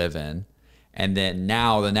would you live in? And then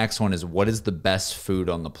now the next one is, what is the best food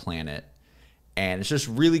on the planet? And it's just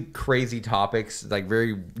really crazy topics, like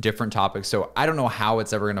very different topics. So I don't know how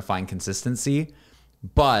it's ever going to find consistency,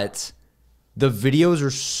 but the videos are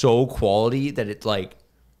so quality that it's like,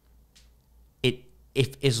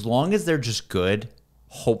 if as long as they're just good,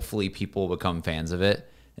 hopefully people will become fans of it,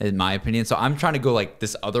 in my opinion. So I'm trying to go like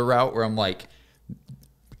this other route where I'm like,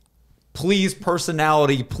 please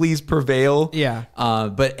personality, please prevail. Yeah.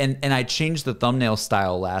 But I changed the thumbnail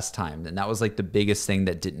style last time, and that was like the biggest thing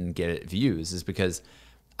that didn't get it views, is because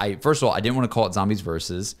first of all, I didn't want to call it Zombies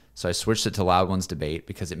Versus, so I switched it to Loud Ones Debate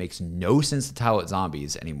because it makes no sense to title it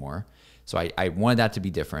Zombies anymore. So I wanted that to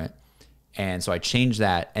be different, and so I changed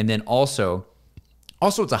that, and then also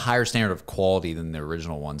it's a higher standard of quality than the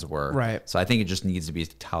original ones were. Right. So I think it just needs to be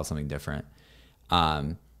titled something different.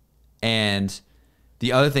 And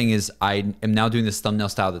the other thing is, I am now doing this thumbnail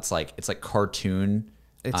style that's like, it's like cartoon.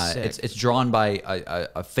 It's drawn by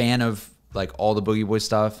a fan of like all the Boogie Boy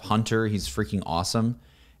stuff, Hunter. He's freaking awesome,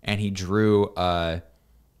 and he drew like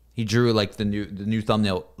the new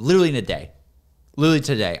thumbnail literally in a day. Literally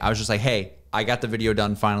today, I was just like, hey, I got the video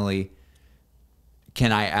done finally.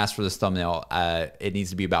 Can I ask for this thumbnail? It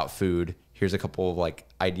needs to be about food. Here's a couple of like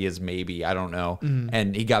ideas, maybe, I don't know.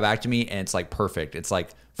 And he got back to me, and it's like perfect. It's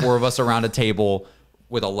like 4 of us around a table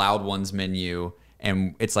with a Loud Ones menu,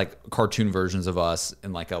 and it's like cartoon versions of us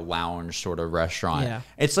in like a lounge sort of restaurant. Yeah.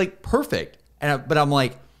 It's like perfect. But I'm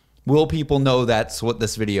like, will people know that's what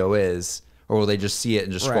this video is, or will they just see it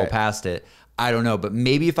and just scroll past it? I don't know. But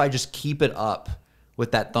maybe if I just keep it up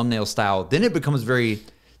with that thumbnail style, then it becomes very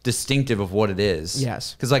distinctive of what it is.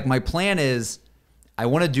 Yes. Because like my plan is, I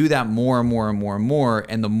want to do that more and more and more and more.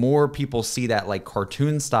 And the more people see that like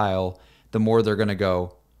cartoon style, the more they're going to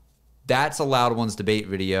go, that's a Loud Ones Debate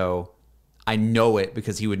video. I know it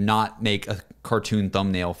because he would not make a cartoon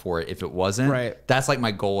thumbnail for it if it wasn't. Right. That's like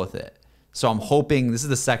my goal with it. So I'm hoping, this is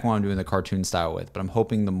the second one I'm doing the cartoon style with, but I'm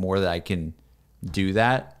hoping the more that I can do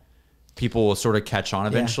that, people will sort of catch on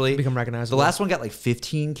eventually. Become recognizable. The last one got like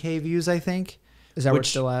 15K views, I think. Is that where it's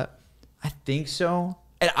still at? I think so.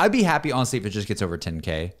 And I'd be happy, honestly, if it just gets over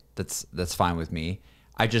 10K. That's fine with me.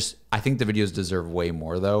 I think the videos deserve way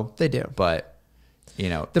more, though. They do. But, you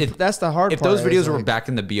know. That's the hard part. If those videos were back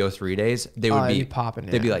in the BO3 days, they would be popping.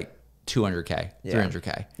 They'd be like 200K,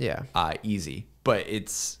 300K. Yeah. Easy. But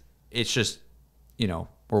it's just, you know,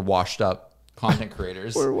 we're washed up content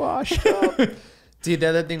creators. We're washed up. Dude, the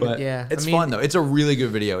other thing, It's fun, though. It's a really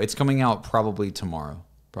good video. It's coming out probably tomorrow.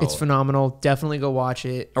 Probably. It's phenomenal. Definitely go watch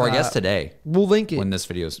it. Or I guess today. We'll link it. When this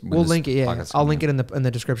video's we'll link it, yeah. I'll link it in the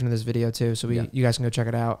description of this video too, so you guys can go check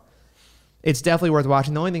it out. It's definitely worth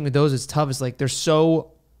watching. The only thing with those is tough is like the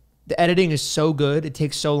editing is so good, it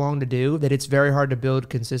takes so long to do that it's very hard to build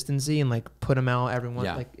consistency and like put them out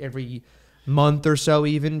every month or so,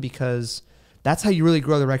 even, because that's how you really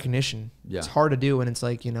grow the recognition. Yeah. It's hard to do when it's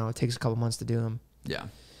like, you know, it takes a couple months to do them. Yeah.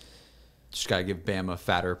 Just gotta give Bam a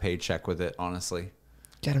fatter paycheck with it, honestly.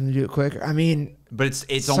 Get him to do it quicker. I mean, but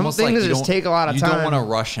it's some almost things like just take a lot of time. You don't want to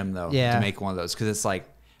rush him though to make one of those, because it's like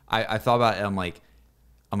I thought about it. I'm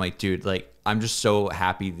like, dude, like I'm just so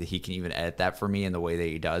happy that he can even edit that for me in the way that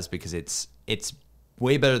he does, because it's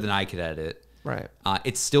way better than I could edit it. Right.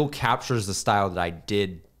 It still captures the style that I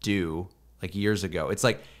did do like years ago. It's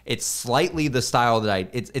like it's slightly the style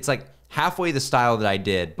that it's like halfway the style that I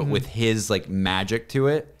did, but with his like magic to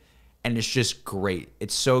it, and it's just great.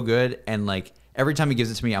 It's so good, and like every time he gives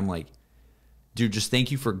it to me, I'm like, dude, just thank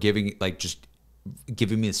you for giving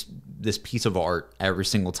me this piece of art every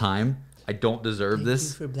single time. I don't deserve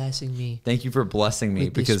this. Thank you for blessing me. Thank you for blessing me,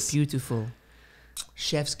 with because this beautiful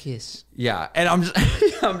Chef's kiss. Yeah, and I'm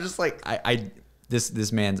just I'm just like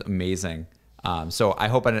this man's amazing. So I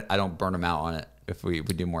hope I don't burn him out on it if we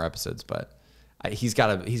do more episodes, but he's got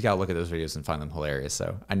to look at those videos and find them hilarious.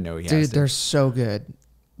 So I know he has Dude, to. they're so good.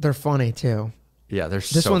 They're funny too. Yeah,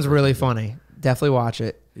 This one's really funny. Definitely watch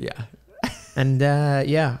it. Yeah. And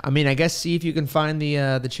yeah, I mean, I guess see if you can find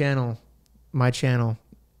the channel, my channel.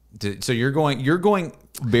 Dude, so you're going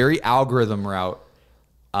very algorithm route.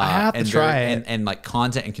 I have to try it. And like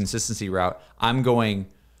content and consistency route. I'm gonna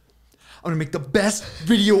make the best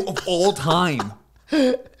video of all time.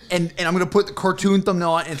 And I'm gonna put the cartoon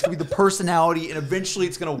thumbnail on, and it's gonna be the personality, and eventually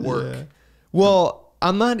it's gonna work. Yeah. Well,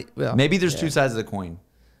 I'm not. Well, maybe there's two sides of the coin.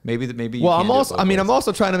 Maybe. You well, can't I'm also. do it both I mean, ways. I'm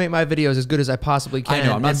also trying to make my videos as good as I possibly can. I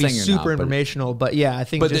know, I'm not and be saying you're super not, but- informational, but yeah, I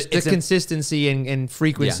think just the consistency and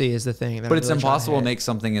frequency is the thing. But it's impossible to make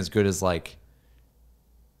something as good as like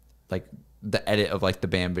the edit of like the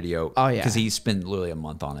band video. Oh, yeah. Because he spent literally a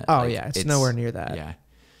month on it. Oh Like, yeah, it's nowhere near that. Yeah.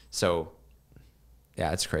 So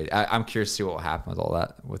yeah, it's crazy. I'm curious to see what will happen with all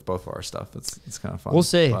that with both of our stuff. It's kind of fun. We'll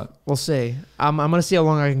see. But We'll see. I'm gonna see how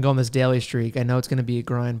long I can go on this daily streak. I know it's gonna be a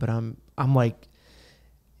grind, but I'm like,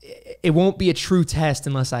 it won't be a true test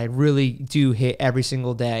unless I really do hit every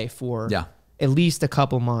single day for Yeah. at least a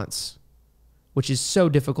couple months, which is so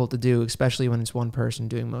difficult to do, especially when it's one person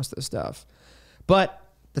doing most of the stuff. But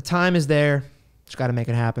the time is there. Just got to make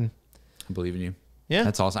it happen. I believe in you. Yeah.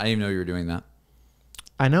 That's awesome. I didn't even know you were doing that.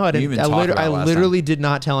 I know. I didn't. even talked about it I last literally did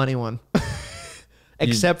not tell anyone,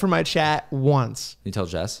 except for my chat once. You tell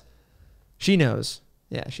Jess? She knows.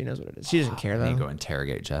 Yeah, she knows what it is. She doesn't care I though. need to go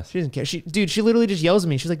interrogate Jess. She doesn't care. She literally just yells at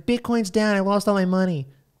me. She's like, "Bitcoin's down. I lost all my money."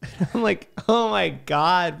 I'm like, "Oh my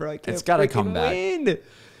god, bro! I can't It's gotta freaking come back. win."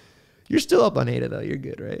 You're still up on ADA though. You're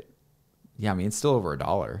good, right? Yeah, I mean it's still over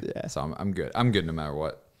 $1. Yeah. So I'm good. I'm good no matter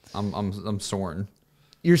what. I'm soaring.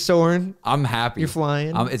 You're soaring. I'm happy. You're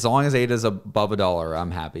flying. As long as Ada's above $1,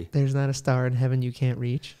 I'm happy. There's not a star in heaven you can't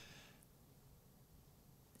reach.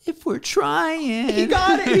 If we're trying. He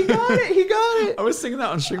got it. He got it. He got it. I was singing that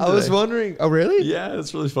on stream I was wondering. Oh, really? Yeah,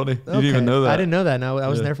 it's really funny. You Okay. didn't even know that. I didn't know that. No, I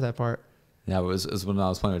wasn't Yeah. there for that part. Yeah, it was when I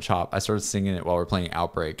was playing with Chop. I started singing it while we are playing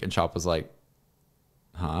Outbreak, and Chop was like,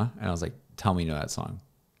 "Huh?" And I was like, "Tell me you know that song."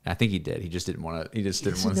 And I think he did. He just didn't want to. He just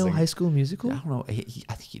didn't Does want he to know sing. High School Musical? I don't know. I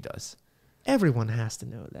think he does. Everyone has to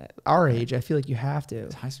know that. Our age, I feel like you have to.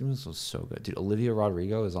 High School Musical is so good, dude. Olivia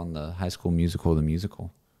Rodrigo is on the High School Musical, the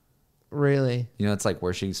musical. Really? You know, it's like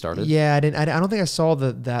where she started. Yeah, I didn't. I don't think I saw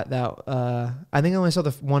that. I think I only saw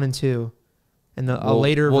the 1 and 2, and the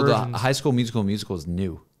later versions. the High School Musical is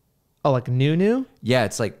new. Oh, like new? Yeah,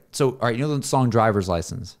 it's like so. All right, you know the song "Driver's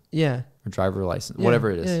License" Yeah. or "Driver License," Yeah, whatever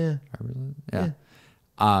it is. yeah.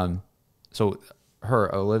 Yeah. So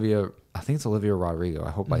Olivia, I think it's Olivia Rodrigo. I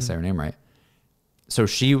hope I say her name right. So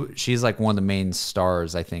she's like one of the main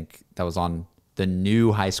stars, I think, that was on the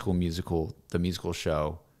new High School Musical, the musical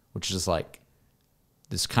show, which is like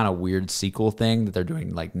this kind of weird sequel thing that they're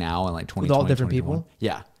doing like now in like 2020. With all different 2021. people?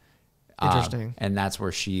 Yeah. Interesting. And that's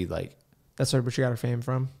where she like, That's where she got her fame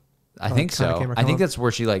from. I think kinda so. came or I think come that's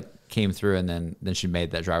where she like came through, and then she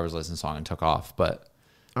made that Driver's License song and took off. But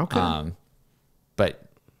Okay. but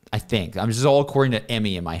I think I'm just all according to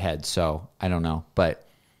Emmy in my head, so I don't know. But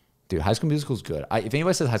dude, High School Musical is good. If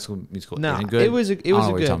anybody says High School Musical No, isn't good, it was I don't know what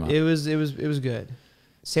you're good. talking about. It was good.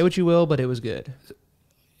 Say what you will, but it was good.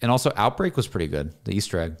 And also Outbreak was pretty good. The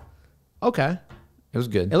Easter egg, Okay. it was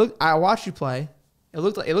good. I watched you play. It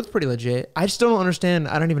looked pretty legit. I just don't understand.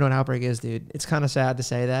 I don't even know what Outbreak is, dude. It's kind of sad to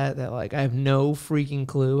say that like I have no freaking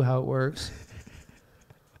clue how it works.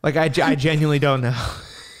 Like I genuinely don't know.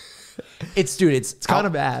 It's kind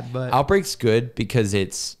of bad, but Outbreak's good because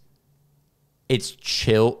it's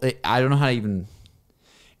chill. I don't know how to even.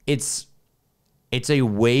 It's a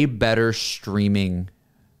way better streaming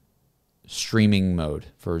mode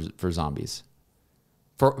for zombies.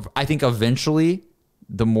 I think eventually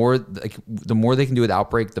the more they can do with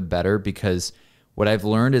Outbreak, the better, because what I've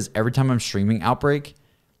learned is every time I'm streaming Outbreak,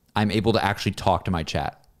 I'm able to actually talk to my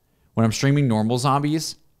chat. When I'm streaming normal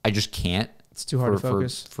zombies, I just can't. it's too hard to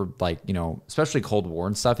focus. For like, you know, especially Cold War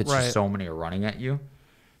and stuff. It's Right. just so many are running at you.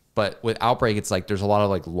 But with Outbreak, it's like there's a lot of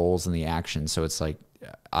like lulls in the action. So it's like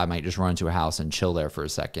I might just run into a house and chill there for a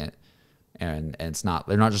second. And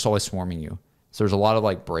they're not just always swarming you. So there's a lot of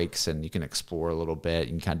like breaks, and you can explore a little bit.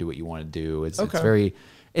 You can kind of do what you want to do.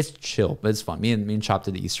 It's chill, but it's fun. Me and Chop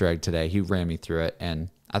did the Easter egg today. He ran me through it, and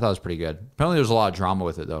I thought it was pretty good. Apparently there's a lot of drama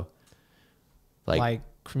with it though. Like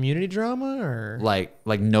community drama or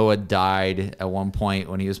like Noah died at one point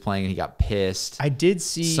when he was playing and he got pissed. I did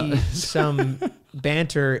see some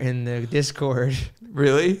banter in the Discord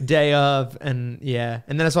Really? day of, and yeah.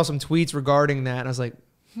 And then I saw some tweets regarding that, and I was like,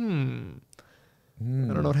 I don't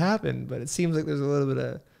know what happened, but it seems like there's a little bit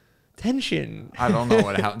of tension. I don't know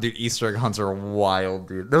what happened. Dude, Easter egg hunts are wild,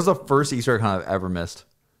 dude. That was the first Easter egg hunt I've ever missed.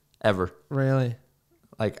 Ever. Really?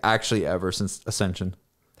 Like, actually ever since Ascension.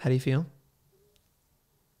 How do you feel?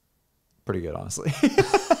 Pretty good, honestly.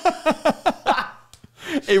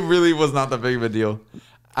 It really was not that big of a deal.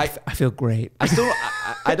 I feel great. I still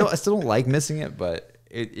don't like missing it, but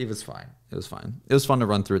it was fine. It was fine. It was fun to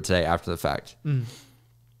run through it today after the fact.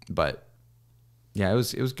 But yeah, it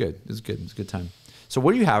was good. It was good. It was a good time. So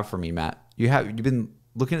what do you have for me, Matt? You've been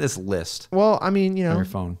looking at this list. Well, I mean, you know, on your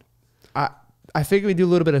phone. I figured we'd do a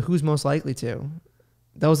little bit of who's most likely to.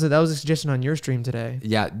 That was a suggestion on your stream today.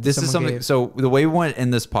 Yeah, this is something. Gave. So the way we went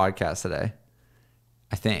in this podcast today,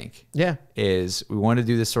 I think, is we want to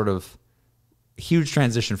do this sort of huge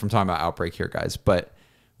transition from talking about Outbreak here, guys. But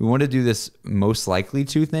we want to do this most likely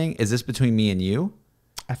to thing. Is this between me and you?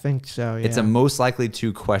 I think so. Yeah. It's a most likely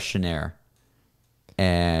to questionnaire,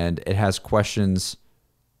 and it has questions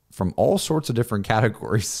from all sorts of different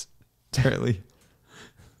categories. Apparently.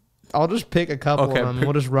 I'll just pick a couple of them and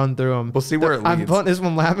we'll just run through them. We'll see where it leads. I'm putting this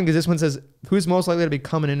one laughing because this one says, who's most likely to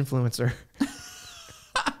become an influencer?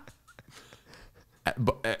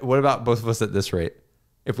 What about both of us at this rate?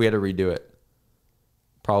 If we had to redo it?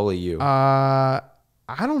 Probably you. I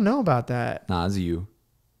don't know about that. Nah, it's you.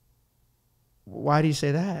 Why do you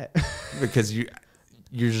say that? Because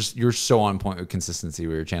you're so on point with consistency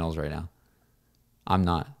with your channels right now. I'm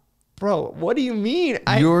not. Bro, what do you mean?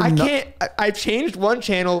 I've changed one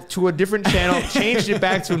channel to a different channel, changed it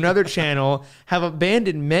back to another channel, have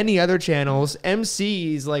abandoned many other channels,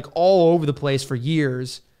 MCs like all over the place for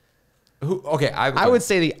years. I would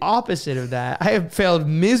say the opposite of that. I have failed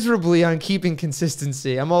miserably on keeping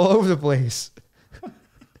consistency. I'm all over the place.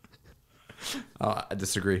 I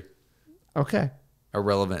disagree. Okay.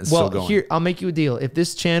 Irrelevant is well, still going. Here, I'll make you a deal. If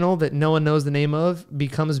this channel that no one knows the name of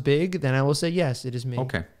becomes big, then I will say, yes, it is me.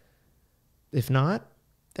 Okay. If not,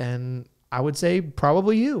 then I would say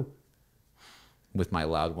probably you. With my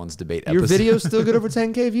Loud Ones debate Your episode. video's still good over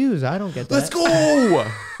 10K views. I don't get that. Let's go.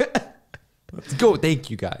 Let's go. Thank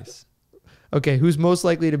you, guys. Okay, who's most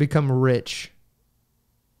likely to become rich?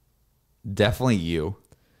 Definitely you.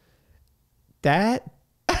 That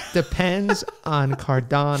depends on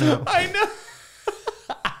Cardano. I know.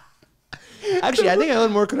 Actually, I think I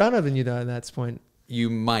own more Cardano than you though at that point. You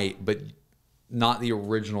might, but not the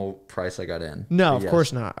original price I got in. No, of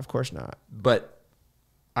course not. Of course not. But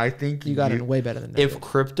I think you got it way better than that. If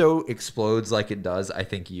crypto explodes like it does, I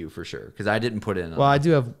think you for sure. Because I didn't put in. Well, I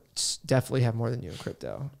do definitely have more than you in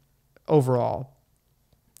crypto overall.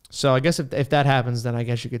 So I guess if that happens, then I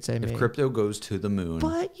guess you could say me. If crypto goes to the moon.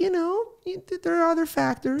 But, you know, there are other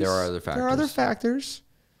factors. There are other factors.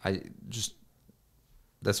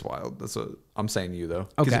 That's wild. That's what I'm saying to you, though.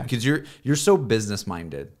 Okay. Because you're so business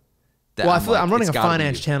minded. Well, I feel like I'm running a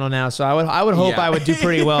finance channel now, so I would hope I would do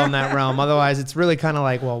pretty well in that realm. Otherwise, it's really kind of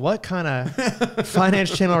like, well, what kind of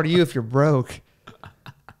finance channel are you if you're broke?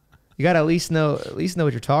 You got to at least know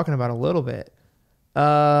what you're talking about a little bit.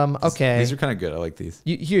 Okay. These are kind of good. I like these.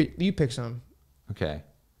 You pick some. Okay.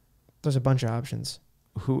 There's a bunch of options.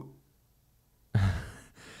 Who?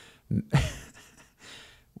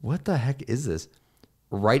 What the heck is this?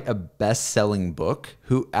 Write a best-selling book?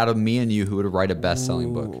 Who out of me and you, who would write a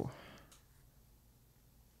best-selling book?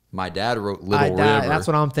 My dad wrote Little River. That's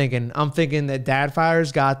what I'm thinking. I'm thinking that Dad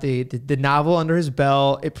Fire's got the novel under his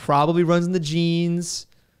belt. It probably runs in the genes.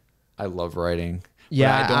 I love writing.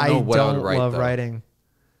 Yeah, I don't know what I would write, love writing.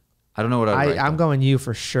 I don't know what I'd write. I'm going you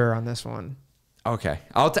for sure on this one. Okay,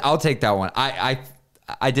 I'll take that one.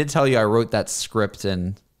 I did tell you I wrote that script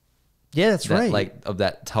and yeah, that's right. Like of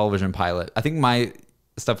that television pilot. I think my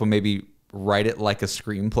stuff will maybe write it like a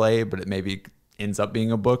screenplay, but it maybe ends up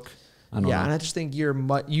being a book. I don't know. And I just think you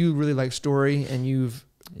really like story and you've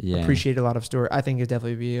appreciated a lot of story. I think it'd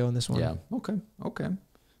definitely be you on this one. Yeah. Okay.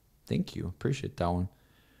 Thank you. Appreciate that one.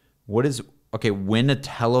 Win a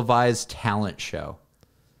televised talent show.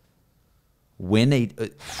 Out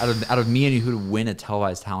of me and you, who'd win a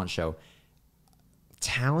televised talent show?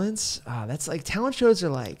 Talents? That's like talent shows are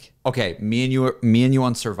like. Okay, me and you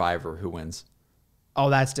on Survivor. Who wins? Oh,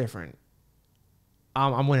 that's different.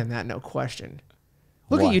 I'm winning that, no question.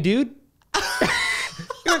 Look What? at you, dude.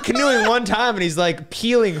 You were canoeing one time and he's like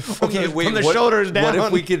peeling from the shoulders down. What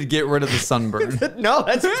if we could get rid of the sunburn? No,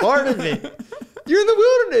 that's part of it. You're in the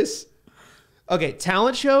wilderness. Okay,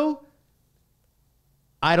 talent show.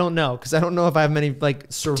 I don't know because I don't know if I have many like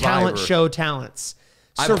Survivor. talent show talents.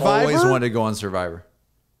 I've always wanted to go on Survivor.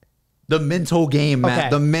 The mental game, Matt. Okay,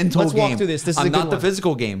 The mental let's game. walk through this. This is I'm a good not the one.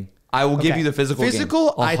 physical game. I will give you the physical game.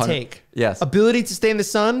 Physical, I 100 take. Yes. Ability to stay in the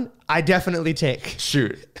sun, I definitely take.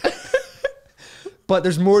 Shoot. But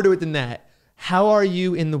there's more to it than that. How are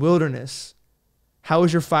you in the wilderness? How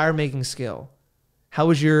is your fire making skill? How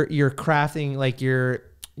is your crafting, like your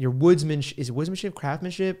woodsmanship? Is it woodsmanship,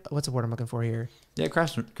 craftsmanship? What's the word I'm looking for here? Yeah,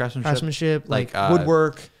 craftsmanship. Craftsmanship, like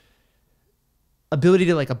woodwork. Ability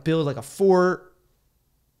to build like a fort.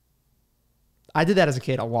 I did that as a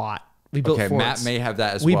kid a lot. We built forts. Matt may have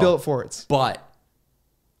that as well. We built forts. But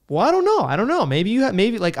Well, I don't know. Maybe you have, I'm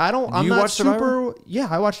you not watch Survivor? super. Yeah,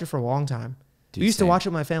 I watched it for a long time. Dude, we used to same. watch it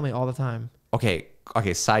with my family all the time. okay,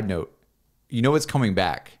 side note. You know it's coming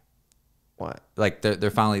back. What? Like they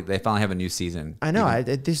finally have a new season. I know.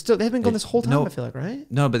 They've been going this whole time, no. I feel like, right?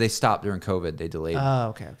 No, but they stopped during COVID. They delayed. Oh,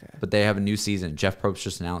 okay. But they have a new season. Jeff Probst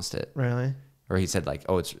just announced it. Really? Or he said like,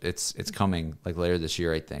 "Oh, it's coming like later this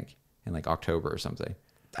year, I think, in like October or something."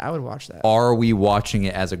 I would watch that. Are we watching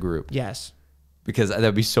it as a group? Yes. Because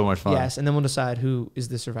that'd be so much fun. Yes, and then we'll decide who is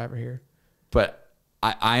the survivor here. But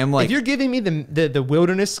I am like, if you're giving me the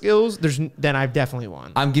wilderness skills, then I've definitely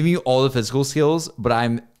won. I'm giving you all the physical skills,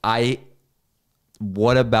 but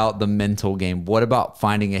what about the mental game? What about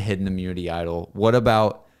finding a hidden immunity idol? What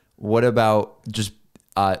about just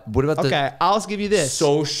what about Okay, I'll just give you this.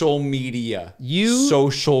 social media? You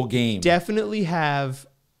social game. Definitely have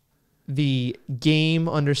the game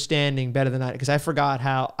understanding better than I, because I've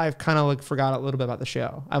kind of forgot a little bit about the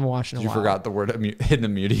show. I haven't watched it in a You while. forgot the word hidden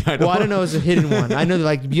immunity idol. Well, I don't know. It's a hidden one. I know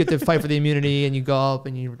that you have to fight for the immunity and you go up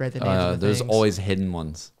and you write the names. Of the there's things. always hidden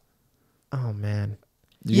ones. Oh man.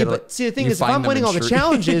 You gotta, but see, the thing you is, if find I'm them winning in all the tree-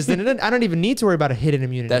 challenges, then I don't even need to worry about a hidden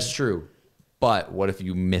immunity. That's true. But what if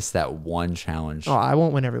you miss that one challenge? Oh, I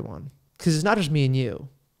won't win every one because it's not just me and you.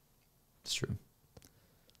 It's true.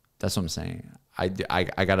 That's what I'm saying. I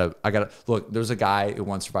gotta look. There's a guy who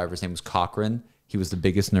won Survivor. His name was Cochran. He was the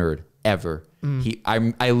biggest nerd ever. I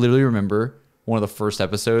literally remember one of the first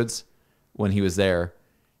episodes when he was there.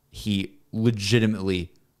 He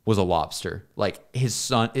legitimately was a lobster. Like the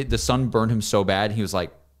sun burned him so bad. He was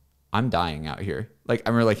like, "I'm dying out here." Like I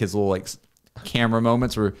remember like his little camera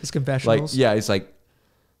moments where His confessionals. Like yeah, he's like,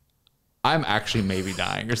 I'm actually maybe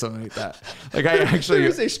dying or something like that. Like I actually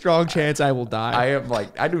There's a strong chance I will die. I am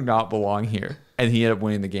like, I do not belong here. And he ended up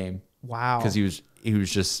winning the game. Wow. Because he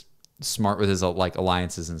was just smart with his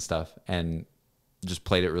alliances and stuff and just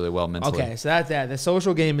played it really well mentally. Okay, so that's that. The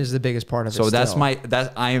social game is the biggest part of it. So that's still.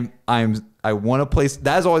 I want to play.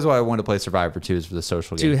 That's always why I want to play Survivor 2 is for the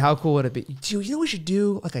social game. Dude, how cool would it be? Dude, you know what we should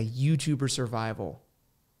do? Like a YouTuber survival.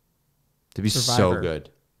 To be Survivor. so good.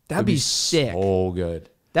 That'd be sick. So good.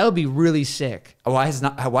 That would be really sick. Why has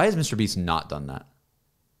Mr. Beast not done that?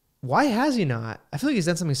 Why has he not? I feel like he's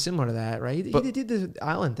done something similar to that, right? He did the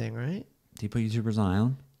island thing, right? Did he put YouTubers on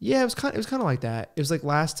island? Yeah, it was kind of like that. It was like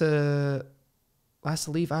last to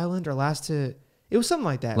leave island or it was something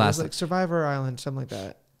like that. It was like Survivor Island, something like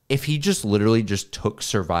that. If he just literally just took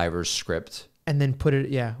Survivor's script and then put it,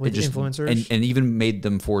 with influencers, and even made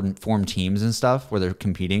them form teams and stuff where they're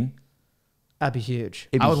competing. That'd be huge.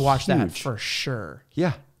 It'd I be would watch that huge. for sure.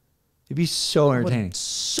 Yeah. It'd be so entertaining. Would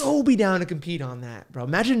so be down to compete on that, bro.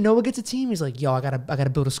 Imagine Noah gets a team. He's like, "Yo, I gotta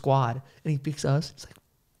build a squad," and he picks us. He's like,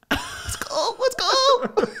 "Let's go, let's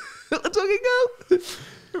fucking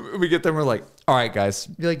go." We get them. We're like, "All right, guys,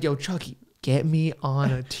 Be like, "Yo, Chucky, get me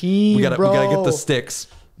on a team, we gotta bro. get the sticks."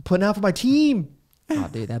 Putting out for my team. Oh,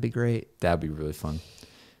 dude, that'd be great. That'd be really fun.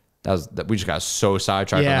 We just got so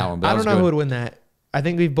sidetracked on that one. But I don't know who would win that. I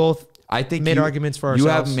think we've both. I think made arguments for ourselves. You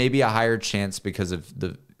have maybe a higher chance because of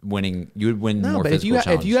the winning. You would win more but physical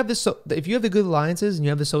challenges. if you have the good alliances and you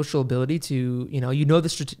have the social ability to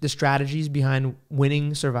the strategies behind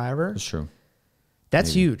winning Survivor, That's true.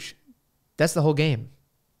 that's huge. That's the whole game.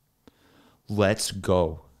 Let's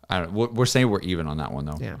go. I don't. We're saying we're even on that one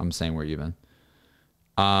though. Yeah. I'm saying we're even.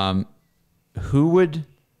 Who would?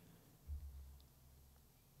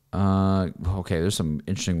 Okay, there's some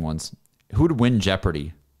interesting ones. Who would win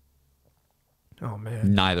Jeopardy? Oh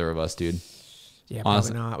man. Neither of us, dude. Yeah,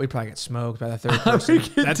 Honestly. probably not. We'd probably get smoked by the third person.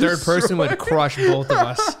 That third person would crush both of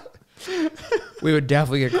us. We would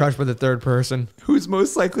definitely get crushed by the third person. Who's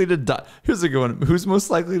most likely to die? Here's a good one. Who's most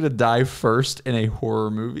likely to die first in a horror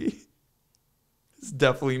movie? It's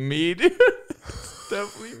definitely me, dude. It's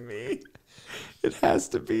definitely me. It has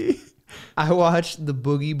to be. I watched the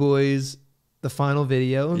Boogie Boys, the final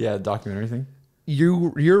video. Yeah, documentary thing.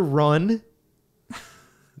 Your run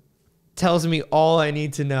tells me all I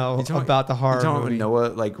need to know about the horror movie. When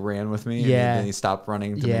Noah ran with me and then he stopped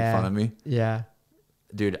running to make fun of me. Yeah.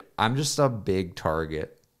 Dude, I'm just a big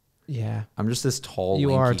target. Yeah. I'm just this tall, You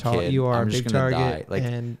lanky are tall. kid. You are I'm a just big gonna target. die.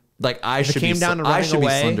 And I if it should came be. down to I running should be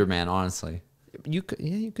away- Slender Man, honestly. you could,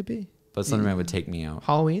 yeah, you could be. But Slender Man would take me out.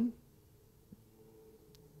 Halloween,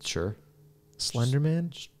 Sure. Slender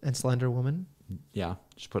Man, and Slender Woman. Yeah.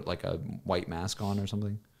 Just put like a white mask on or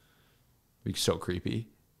something. It'd be so creepy.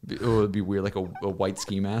 It'd be weird, like a white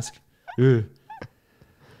ski mask. Ugh.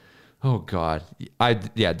 Oh God.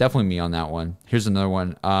 Yeah, definitely me on that one. Here's another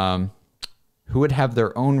one. Who would have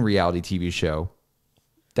their own reality TV show?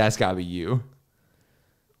 That's gotta be you.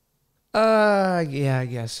 Yeah, I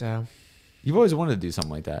guess so. You've always wanted to do something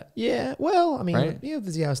like that. Yeah, well, I mean, Right? yeah, the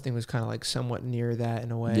Z House thing was kind of like somewhat near that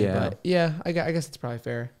in a way. Yeah. But yeah, I guess it's probably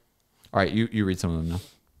fair. All right, you read some of them now.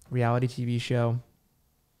 Reality TV show.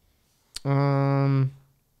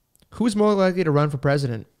 Who's more likely to run for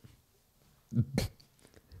president?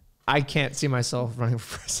 I can't see myself running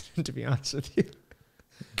for president, to be honest with you.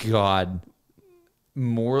 God.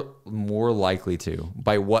 More likely to.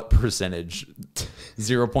 By what percentage?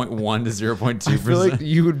 0.1 to 0.2%. I feel like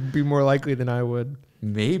you would be more likely than I would.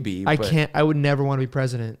 Maybe. I but- can't. I would never want to be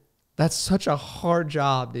president. That's such a hard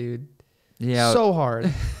job, dude. Yeah. So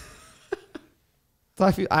hard. So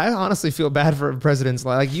I honestly feel bad for presidents.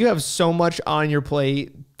 Like, you have so much on your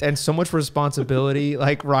plate and so much responsibility,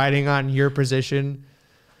 like riding on your position.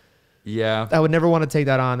 Yeah. I would never want to take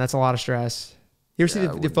that on. That's a lot of stress. You ever see Yeah, I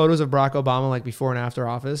the wouldn't. photos of Barack Obama, like before and after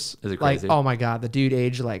office? Is it like, crazy? oh my God, the dude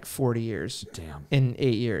aged like 40 years Damn. in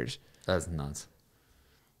 8 years. That's nuts.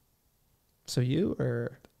 So you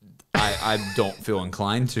or I don't feel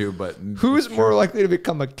inclined to, but who's more likely to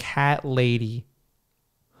become a cat lady?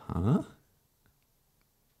 Huh?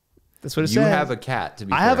 That's what it You says. have a cat, to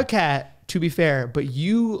be I fair. have a cat, to be fair, but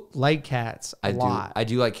you like cats a lot. I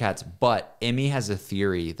do like cats, but Emmy has a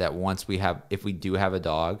theory that if we do have a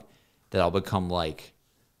dog, that I'll become like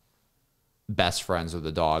best friends with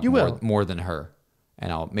the dog. You will. More than her.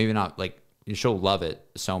 And I'll maybe not like, she'll love it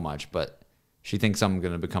so much, but she thinks I'm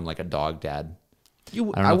going to become like a dog dad.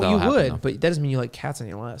 You, I don't know if that'll you happen, would, though. but that doesn't mean you like cats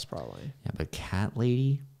any less, probably. Yeah, but cat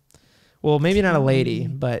lady? Well, maybe not a lady,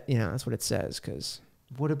 but you know that's what it says. Because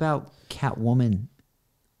What about cat woman?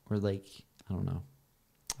 Or like, I don't know.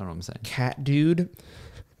 I don't know what I'm saying. cat dude,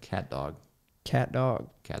 Cat dog. cat dog.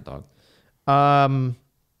 Cat dog.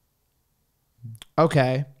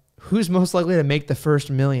 Okay, who's most likely to make the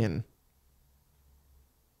first million?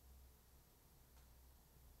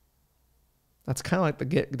 That's kind of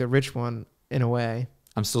like the rich one in a way.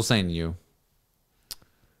 I'm still saying you.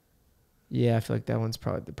 Yeah, I feel like that one's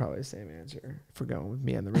probably the same answer if we're going with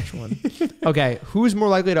me on the rich one. Okay, who's more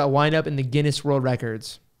likely to wind up in the Guinness World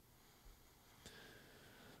Records?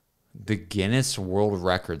 The Guinness World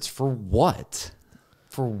Records for what?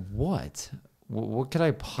 For what? What could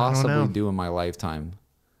I possibly know. do in my lifetime?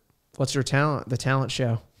 What's your talent? The talent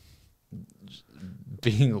show.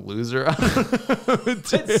 Being a loser?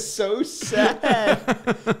 That's so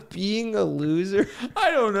sad. Being a loser. I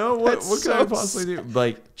don't know. What That's could I so possibly do?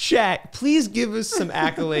 Like, Shaq, please give us some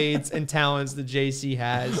accolades and talents that JC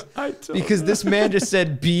has. I don't Because this man just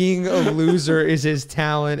said being a loser is his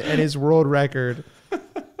talent and his world record.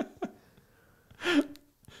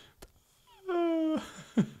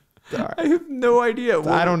 I have no idea.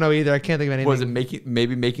 I don't know either. I can't think of anything. Was it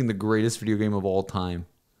making the greatest video game of all time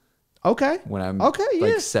Okay. when I'm Okay, yeah.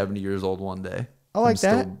 like 70 years old one day? I like I'm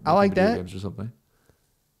still that. I making like video that. games or something.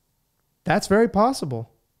 That's very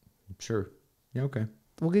possible. Sure. Yeah. Okay.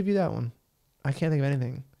 We'll give you that one. I can't think of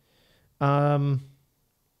anything. Oh,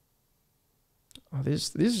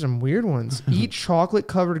 these are some weird ones. Eat chocolate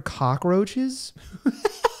covered cockroaches.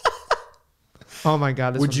 Oh my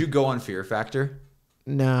God. Would you go on Fear Factor?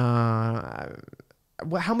 No.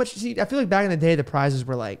 How much? See, I feel like back in the day, the prizes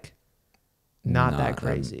were like not that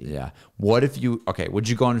crazy. Yeah. What if you? Okay. Would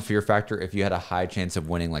you go on Fear Factor if you had a high chance of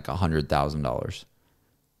winning like $100,000?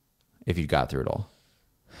 If you got through it all.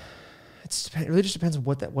 It really just depends on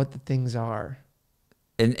what the things are.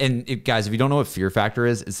 Guys, if you don't know what Fear Factor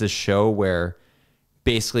is, it's this show where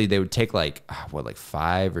basically they would take like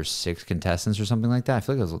 5 or 6 contestants or something like that. I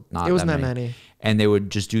feel like it wasn't that many. And they would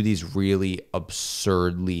just do these really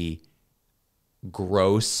absurdly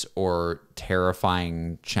gross or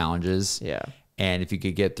terrifying challenges. Yeah. And if you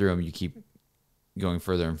could get through them, you keep going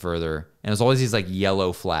further and further. And it was always these like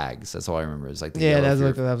yellow flags. That's all I remember. It's like the yellow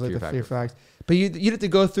that was like the fear flags. But you'd have to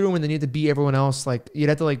go through them and then you had to beat everyone else. Like you'd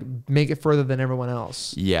have to like make it further than everyone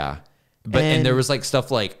else. Yeah. But and there was like stuff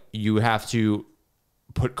like you have to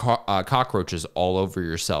put cockroaches all over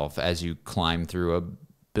yourself as you climb through a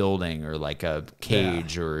building or like a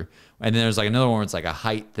cage and then there's like another one where it's like a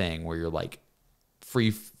height thing where you're like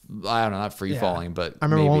I don't know, not free falling, but I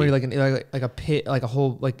remember maybe. one where you're like a pit, like a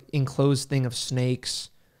whole like enclosed thing of snakes.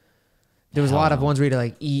 There was a lot of ones where you had to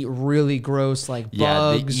like eat really gross like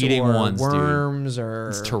bugs the eating or ones, worms or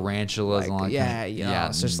it's tarantulas and all that. Yeah,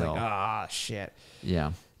 it's just like shit.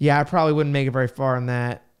 Yeah. Yeah, I probably wouldn't make it very far on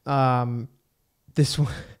that. This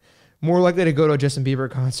one, more likely to go to a Justin Bieber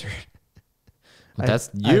concert. That's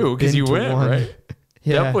you because you win, right?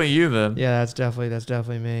 Yeah. Definitely you then. Yeah, that's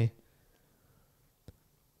definitely me.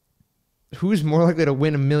 Who's more likely to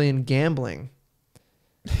win $1 million gambling?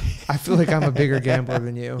 I feel like I'm a bigger gambler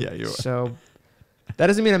than you. Yeah, you are. So that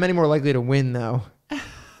doesn't mean I'm any more likely to win, though.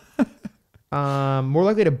 More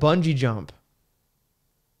likely to bungee jump.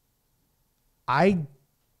 I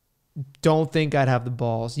don't think I'd have the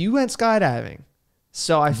balls. You went skydiving,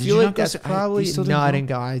 so I feel like that's probably no. I didn't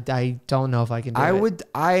go. I don't know if I can. Do it.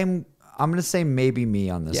 I'm gonna say maybe me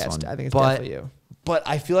on this one. I think it's definitely you. But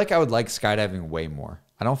I feel like I would like skydiving way more.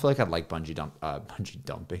 I don't feel like I'd like bungee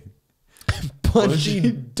dumping.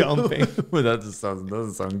 Bungee dumping. Well, that just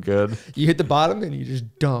doesn't sound good. You hit the bottom and you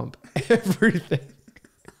just dump everything.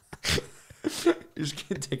 You just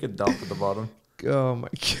can't take a dump at the bottom. Oh my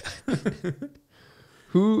god.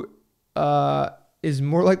 Who is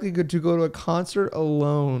more likely to go to a concert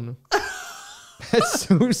alone? That's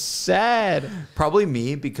so sad. Probably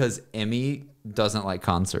me because Emmy doesn't like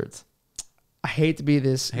concerts. I hate to be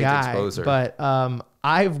this guy, exposure. but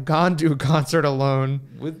I've gone to a concert alone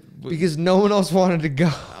because no one else wanted to go.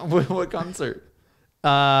 What concert?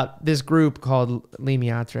 This group called Les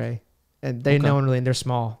Miatres. And they no one really, and they're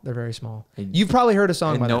small. They're very small. You've probably heard a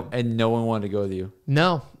song by them. And no one wanted to go with you.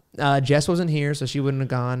 No. Jess wasn't here, so she wouldn't have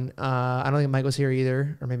gone. I don't think Mike was here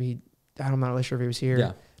either. Or maybe, I'm not really sure if he was here.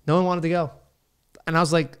 Yeah. No one wanted to go. And I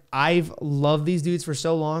was like, I've loved these dudes for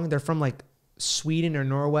so long. They're from like Sweden or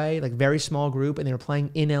Norway, like very small group. And they were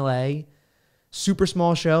playing in LA. Super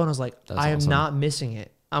small show. And I was like, I am not missing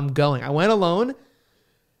it. I'm going. I went alone.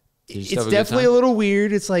 It's definitely a little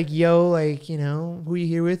weird. It's like, yo, like, you know, who are you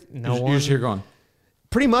here with? No one. You're just here going.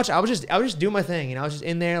 Pretty much, I was just doing my thing, and I was just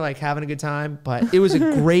in there like having a good time. But it was a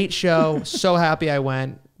great show. So happy I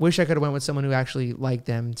went. Wish I could have went with someone who actually liked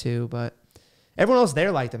them too, but everyone else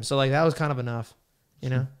there liked them. So like that was kind of enough, you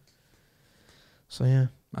know. So yeah,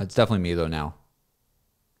 it's definitely me though now.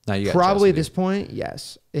 Now you probably at this point,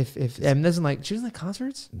 yes. If Em doesn't like, she doesn't like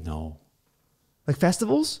concerts. No. Like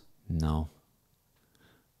festivals. No.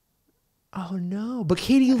 Oh no! But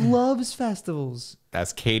Katie loves festivals.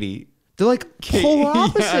 That's Katie. They're like polar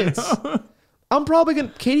opposites. Yeah, I'm probably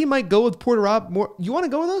gonna. Katie might go with Porter Rob. More. You want to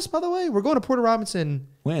go with us? By the way, we're going to Porter Robinson.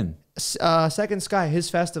 When? Second Sky, his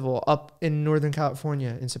festival up in Northern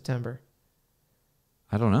California in September.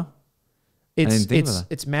 I don't know.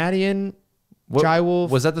 It's Maddie Jai Wolf.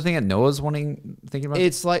 Was that the thing that Noah's thinking about?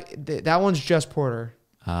 It's like that one's just Porter.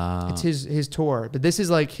 It's his tour, but this is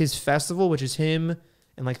like his festival, which is him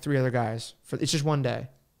and like 3 other guys. It's just one day.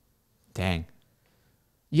 Dang.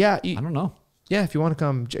 Yeah, I don't know. Yeah, if you want to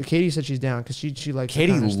come, Katie said she's down because she likes.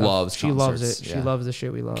 Katie loves. She loves it. Yeah. She loves the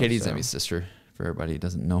shit we love. Katie's Emmy's sister. For everybody who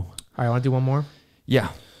doesn't know. All right, want to do one more? Yeah.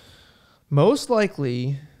 Most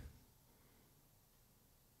likely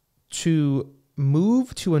to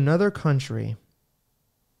move to another country.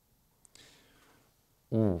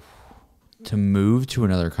 Ooh. To move to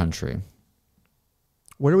another country.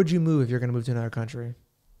 Where would you move if you're going to move to another country?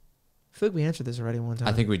 I feel like we answered this already one time.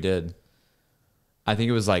 I think we did. I think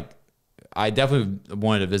it was like, I definitely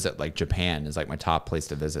wanted to visit like Japan is like my top place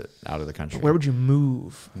to visit out of the country. Where would you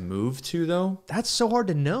move? Move to though? That's so hard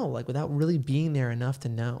to know, like without really being there enough to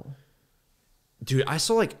know. Dude, I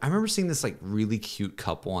remember seeing this like really cute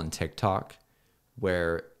couple on TikTok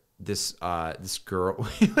where this girl,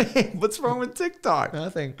 wait, what's wrong with TikTok?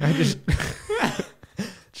 Nothing. I just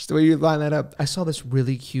the way you line that up. I saw this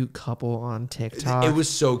really cute couple on TikTok. It was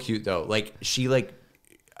so cute though. Like she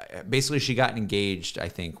basically she got engaged, I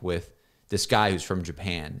think, with this guy who's from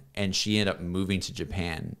Japan, and she ended up moving to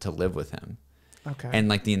Japan to live with him. Okay. And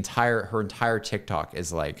like her entire TikTok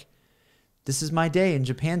is like, this is my day in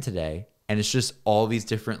Japan today. And it's just all these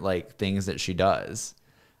different like things that she does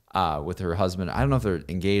with her husband. I don't know if they're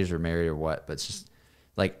engaged or married or what, but it's just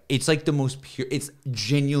like, it's like the most pure, it's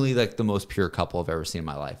genuinely like the most pure couple I've ever seen in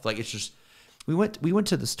my life. Like it's just, we went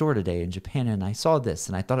to the store today in Japan and I saw this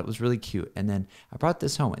and I thought it was really cute. And then I brought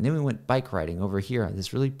this home and then we went bike riding over here on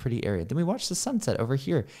this really pretty area. Then we watched the sunset over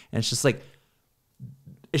here. And it's just like,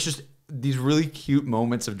 it's just these really cute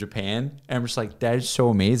moments of Japan. And I'm just like, that is so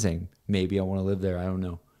amazing. Maybe I want to live there. I don't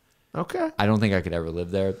know. Okay. I don't think I could ever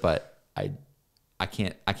live there, but I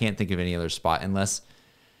can't think of any other spot unless,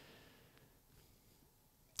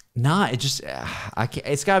 it just,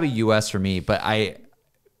 it's gotta be US for me, but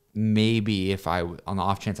maybe if I, on the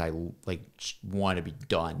off chance I like want to be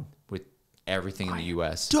done with everything in the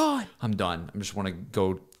U.S. Done. I'm done. I just want to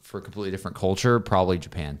go for a completely different culture. Probably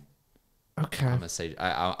Japan. Okay. I'm gonna say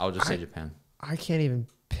I'll just say Japan. I can't even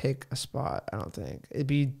pick a spot. I don't think it'd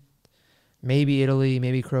be maybe Italy,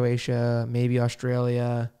 maybe Croatia, maybe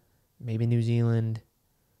Australia, maybe New Zealand.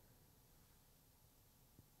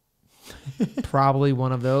 Probably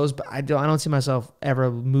one of those, but I don't see myself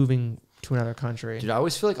ever moving to another country. Dude, I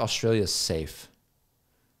always feel like Australia's safe.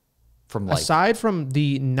 From like, aside from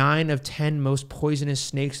the 9 of 10 most poisonous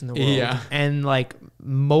snakes in the world, Yeah. and like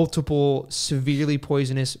multiple severely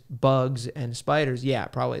poisonous bugs and spiders, yeah,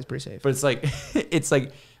 probably it's pretty safe. but it's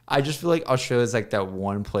like I just feel like Australia's like that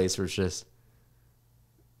one place where it's just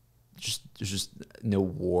there's just no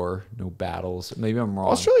war, no battles. Maybe I'm wrong.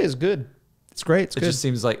 Australia is good. It's great. It's It good. just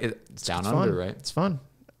seems like it's down It's under, fun. right? It's fun.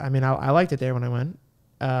 I mean, I liked it there when I went.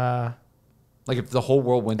 Like if the whole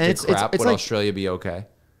world went to And crap, it's would like- Australia be okay?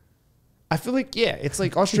 I feel like, yeah, it's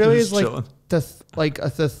like Australia is Just like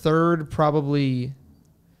chilling. the third probably.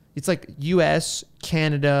 It's like U.S.,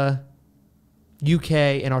 Canada, UK,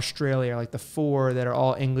 and Australia are like the 4 that are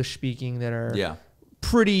all English speaking that are Yeah.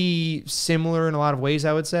 pretty similar in a lot of ways,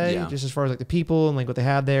 I would say, Yeah. just as far as like the people and like what they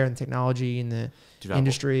have there and technology and the Dude,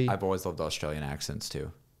 industry. I've always loved Australian accents too.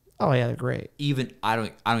 Oh yeah, they're great. Even I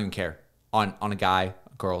don't even care on a guy,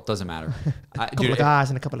 a girl, doesn't matter. A couple of guys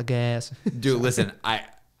and a couple of gas. Dude, listen, I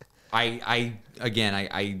when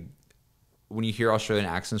you hear Australian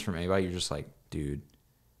accents from anybody, you're just like, dude,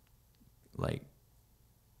 like,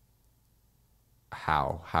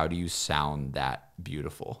 how do you sound that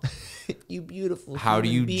beautiful? You beautiful. How do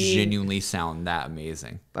you human being. genuinely sound that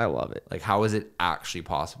amazing? I love it. Like, how is it actually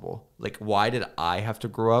possible? Like, why did I have to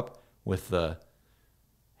grow up with the,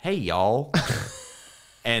 hey, y'all?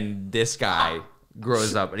 And this guy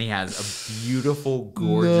grows up and he has a beautiful,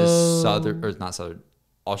 gorgeous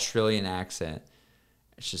Australian accent.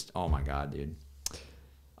 It's just, oh my God, dude.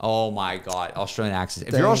 Oh my God. Australian accent.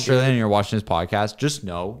 If you're Dang, Australian dude. and you're watching this podcast, just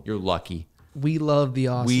know you're lucky. We love the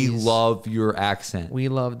Aussies. We love your accent. We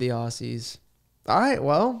love the Aussies. All right,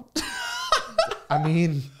 well, I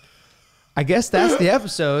mean, I guess that's the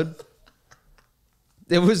episode.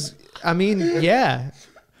 It was, I mean, yeah.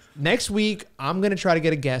 Next week, I'm going to try to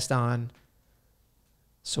get a guest on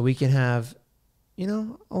so we can have, you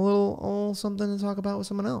know, a little something to talk about with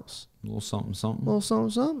someone else. A little something, something. A little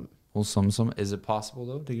something. Well, some. Is it possible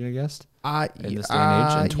though to get a guest in this day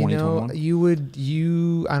Uh, and age in you know,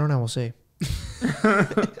 2021? I don't know. We'll see.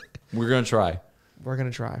 We're gonna try. We're going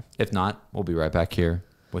to try. If not, we'll be right back here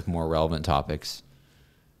with more relevant topics.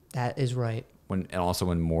 That is right. And also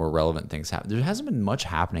when more relevant things happen. There hasn't been much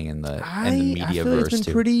happening in the media I feel like it's verse been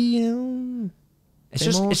too. pretty, you know. It's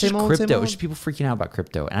same just old, it's just same old, crypto. same old. It's just people freaking out about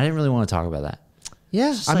crypto, and I didn't really want to talk about that.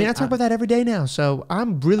 Yeah, just I mean, like, I talk about that every day now, so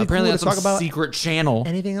I'm really Apparently, cool that's to talk some about secret channel.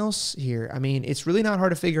 anything else here. I mean, it's really not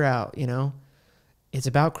hard to figure out, you know. It's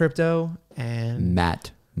about crypto, and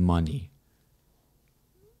Matt Money.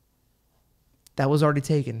 that was already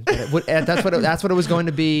taken. But that's what it was going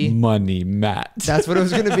to be. Money Matt. That's what it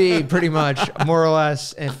was going to be, pretty much, more or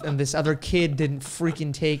less. And this other kid didn't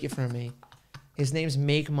freaking take it from me. His name's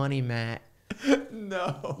Make Money Matt.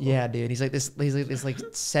 No. Yeah, dude. He's like this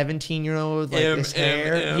 17-year-old, like this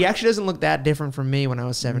hair. M. He actually doesn't look that different from me when I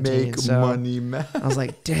was 17. So Matt. I was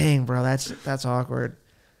like, dang, bro, that's awkward.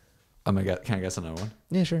 Oh my God. Can I guess another one?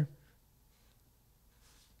 Yeah, sure.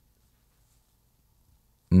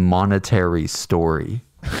 Monetary story.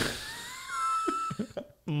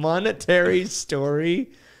 Monetary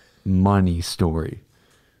story? Money story.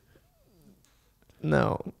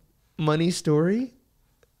 No. Money story?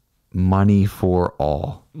 Money for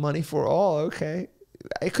all. Money for all. Okay.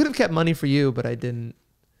 I could have kept money for you, but I didn't.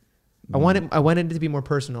 I wanted it to be more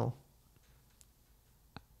personal.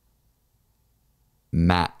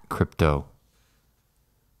 Matt Crypto.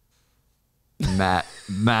 Matt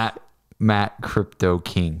Crypto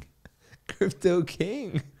King. Crypto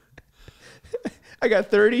King. I got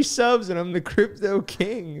 30 subs and I'm the Crypto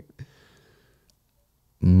King.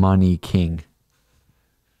 Money King.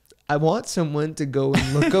 I want someone to go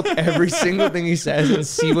and look up every single thing he says and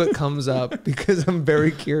see what comes up because I'm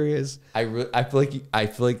very curious. I feel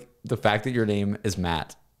like the fact that your name is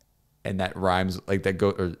Matt and that rhymes like that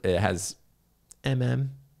or it has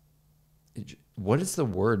what is the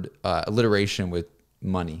word alliteration with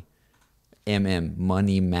money?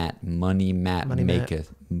 Money Matt Money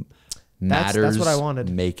maketh That's matters what I wanted.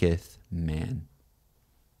 maketh man.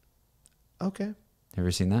 Okay. Have you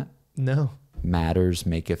ever seen that? No. Matters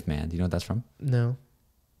maketh man. Do you know what that's from? No.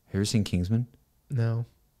 Have you ever seen Kingsman? No.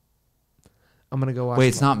 I'm gonna go watch. Wait,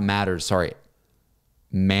 it's not matters. Sorry.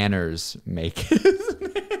 manners make.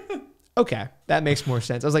 Okay, that makes more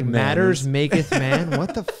sense. I was like, matters maketh man.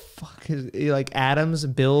 What the fuck is like Adams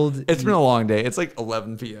build? It's been a long day. It's like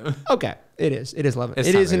 11 p.m. Okay, it is. It is 11. It's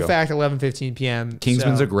It time is to in go. fact 11:15 p.m.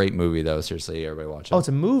 Kingsman's so- a great movie, though. Seriously, everybody watch it. Oh, it's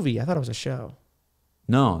a movie. I thought it was a show.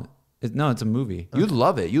 No, it's a movie. You'd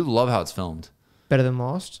love it. You'd love how it's filmed. Better than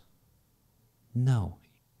Lost. No,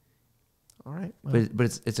 All right. Well,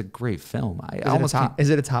 but it's a great film. I is, almost it a top, can't, is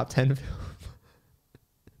it a top 10 film?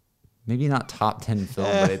 maybe not top 10 film,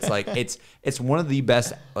 but it's like it's one of the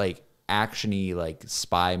best like actiony like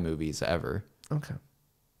spy movies ever. Okay.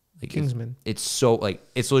 Like Kingsman. It's so like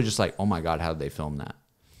it's literally just like, oh my god, how did they film that?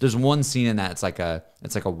 There's one scene in that it's like a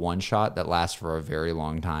one shot that lasts for a very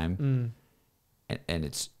long time, and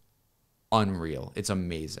it's unreal. It's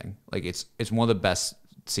amazing. Like it's one of the best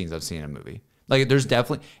scenes I've seen in a movie. Like there's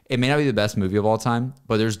definitely, it may not be the best movie of all time,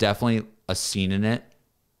 but there's definitely a scene in it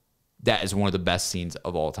that is one of the best scenes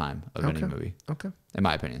of all time of any movie, Okay. in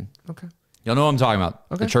my opinion. Okay. Y'all know what I'm talking about.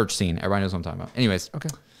 Okay. The church scene. Everybody knows what I'm talking about. Anyways, Okay.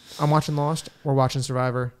 I'm watching Lost. We're watching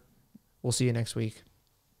Survivor. We'll see you next week.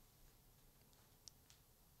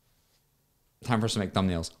 time for us to make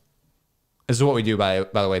thumbnails. This is what we do, by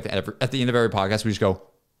the way. At the end of every podcast, we just go,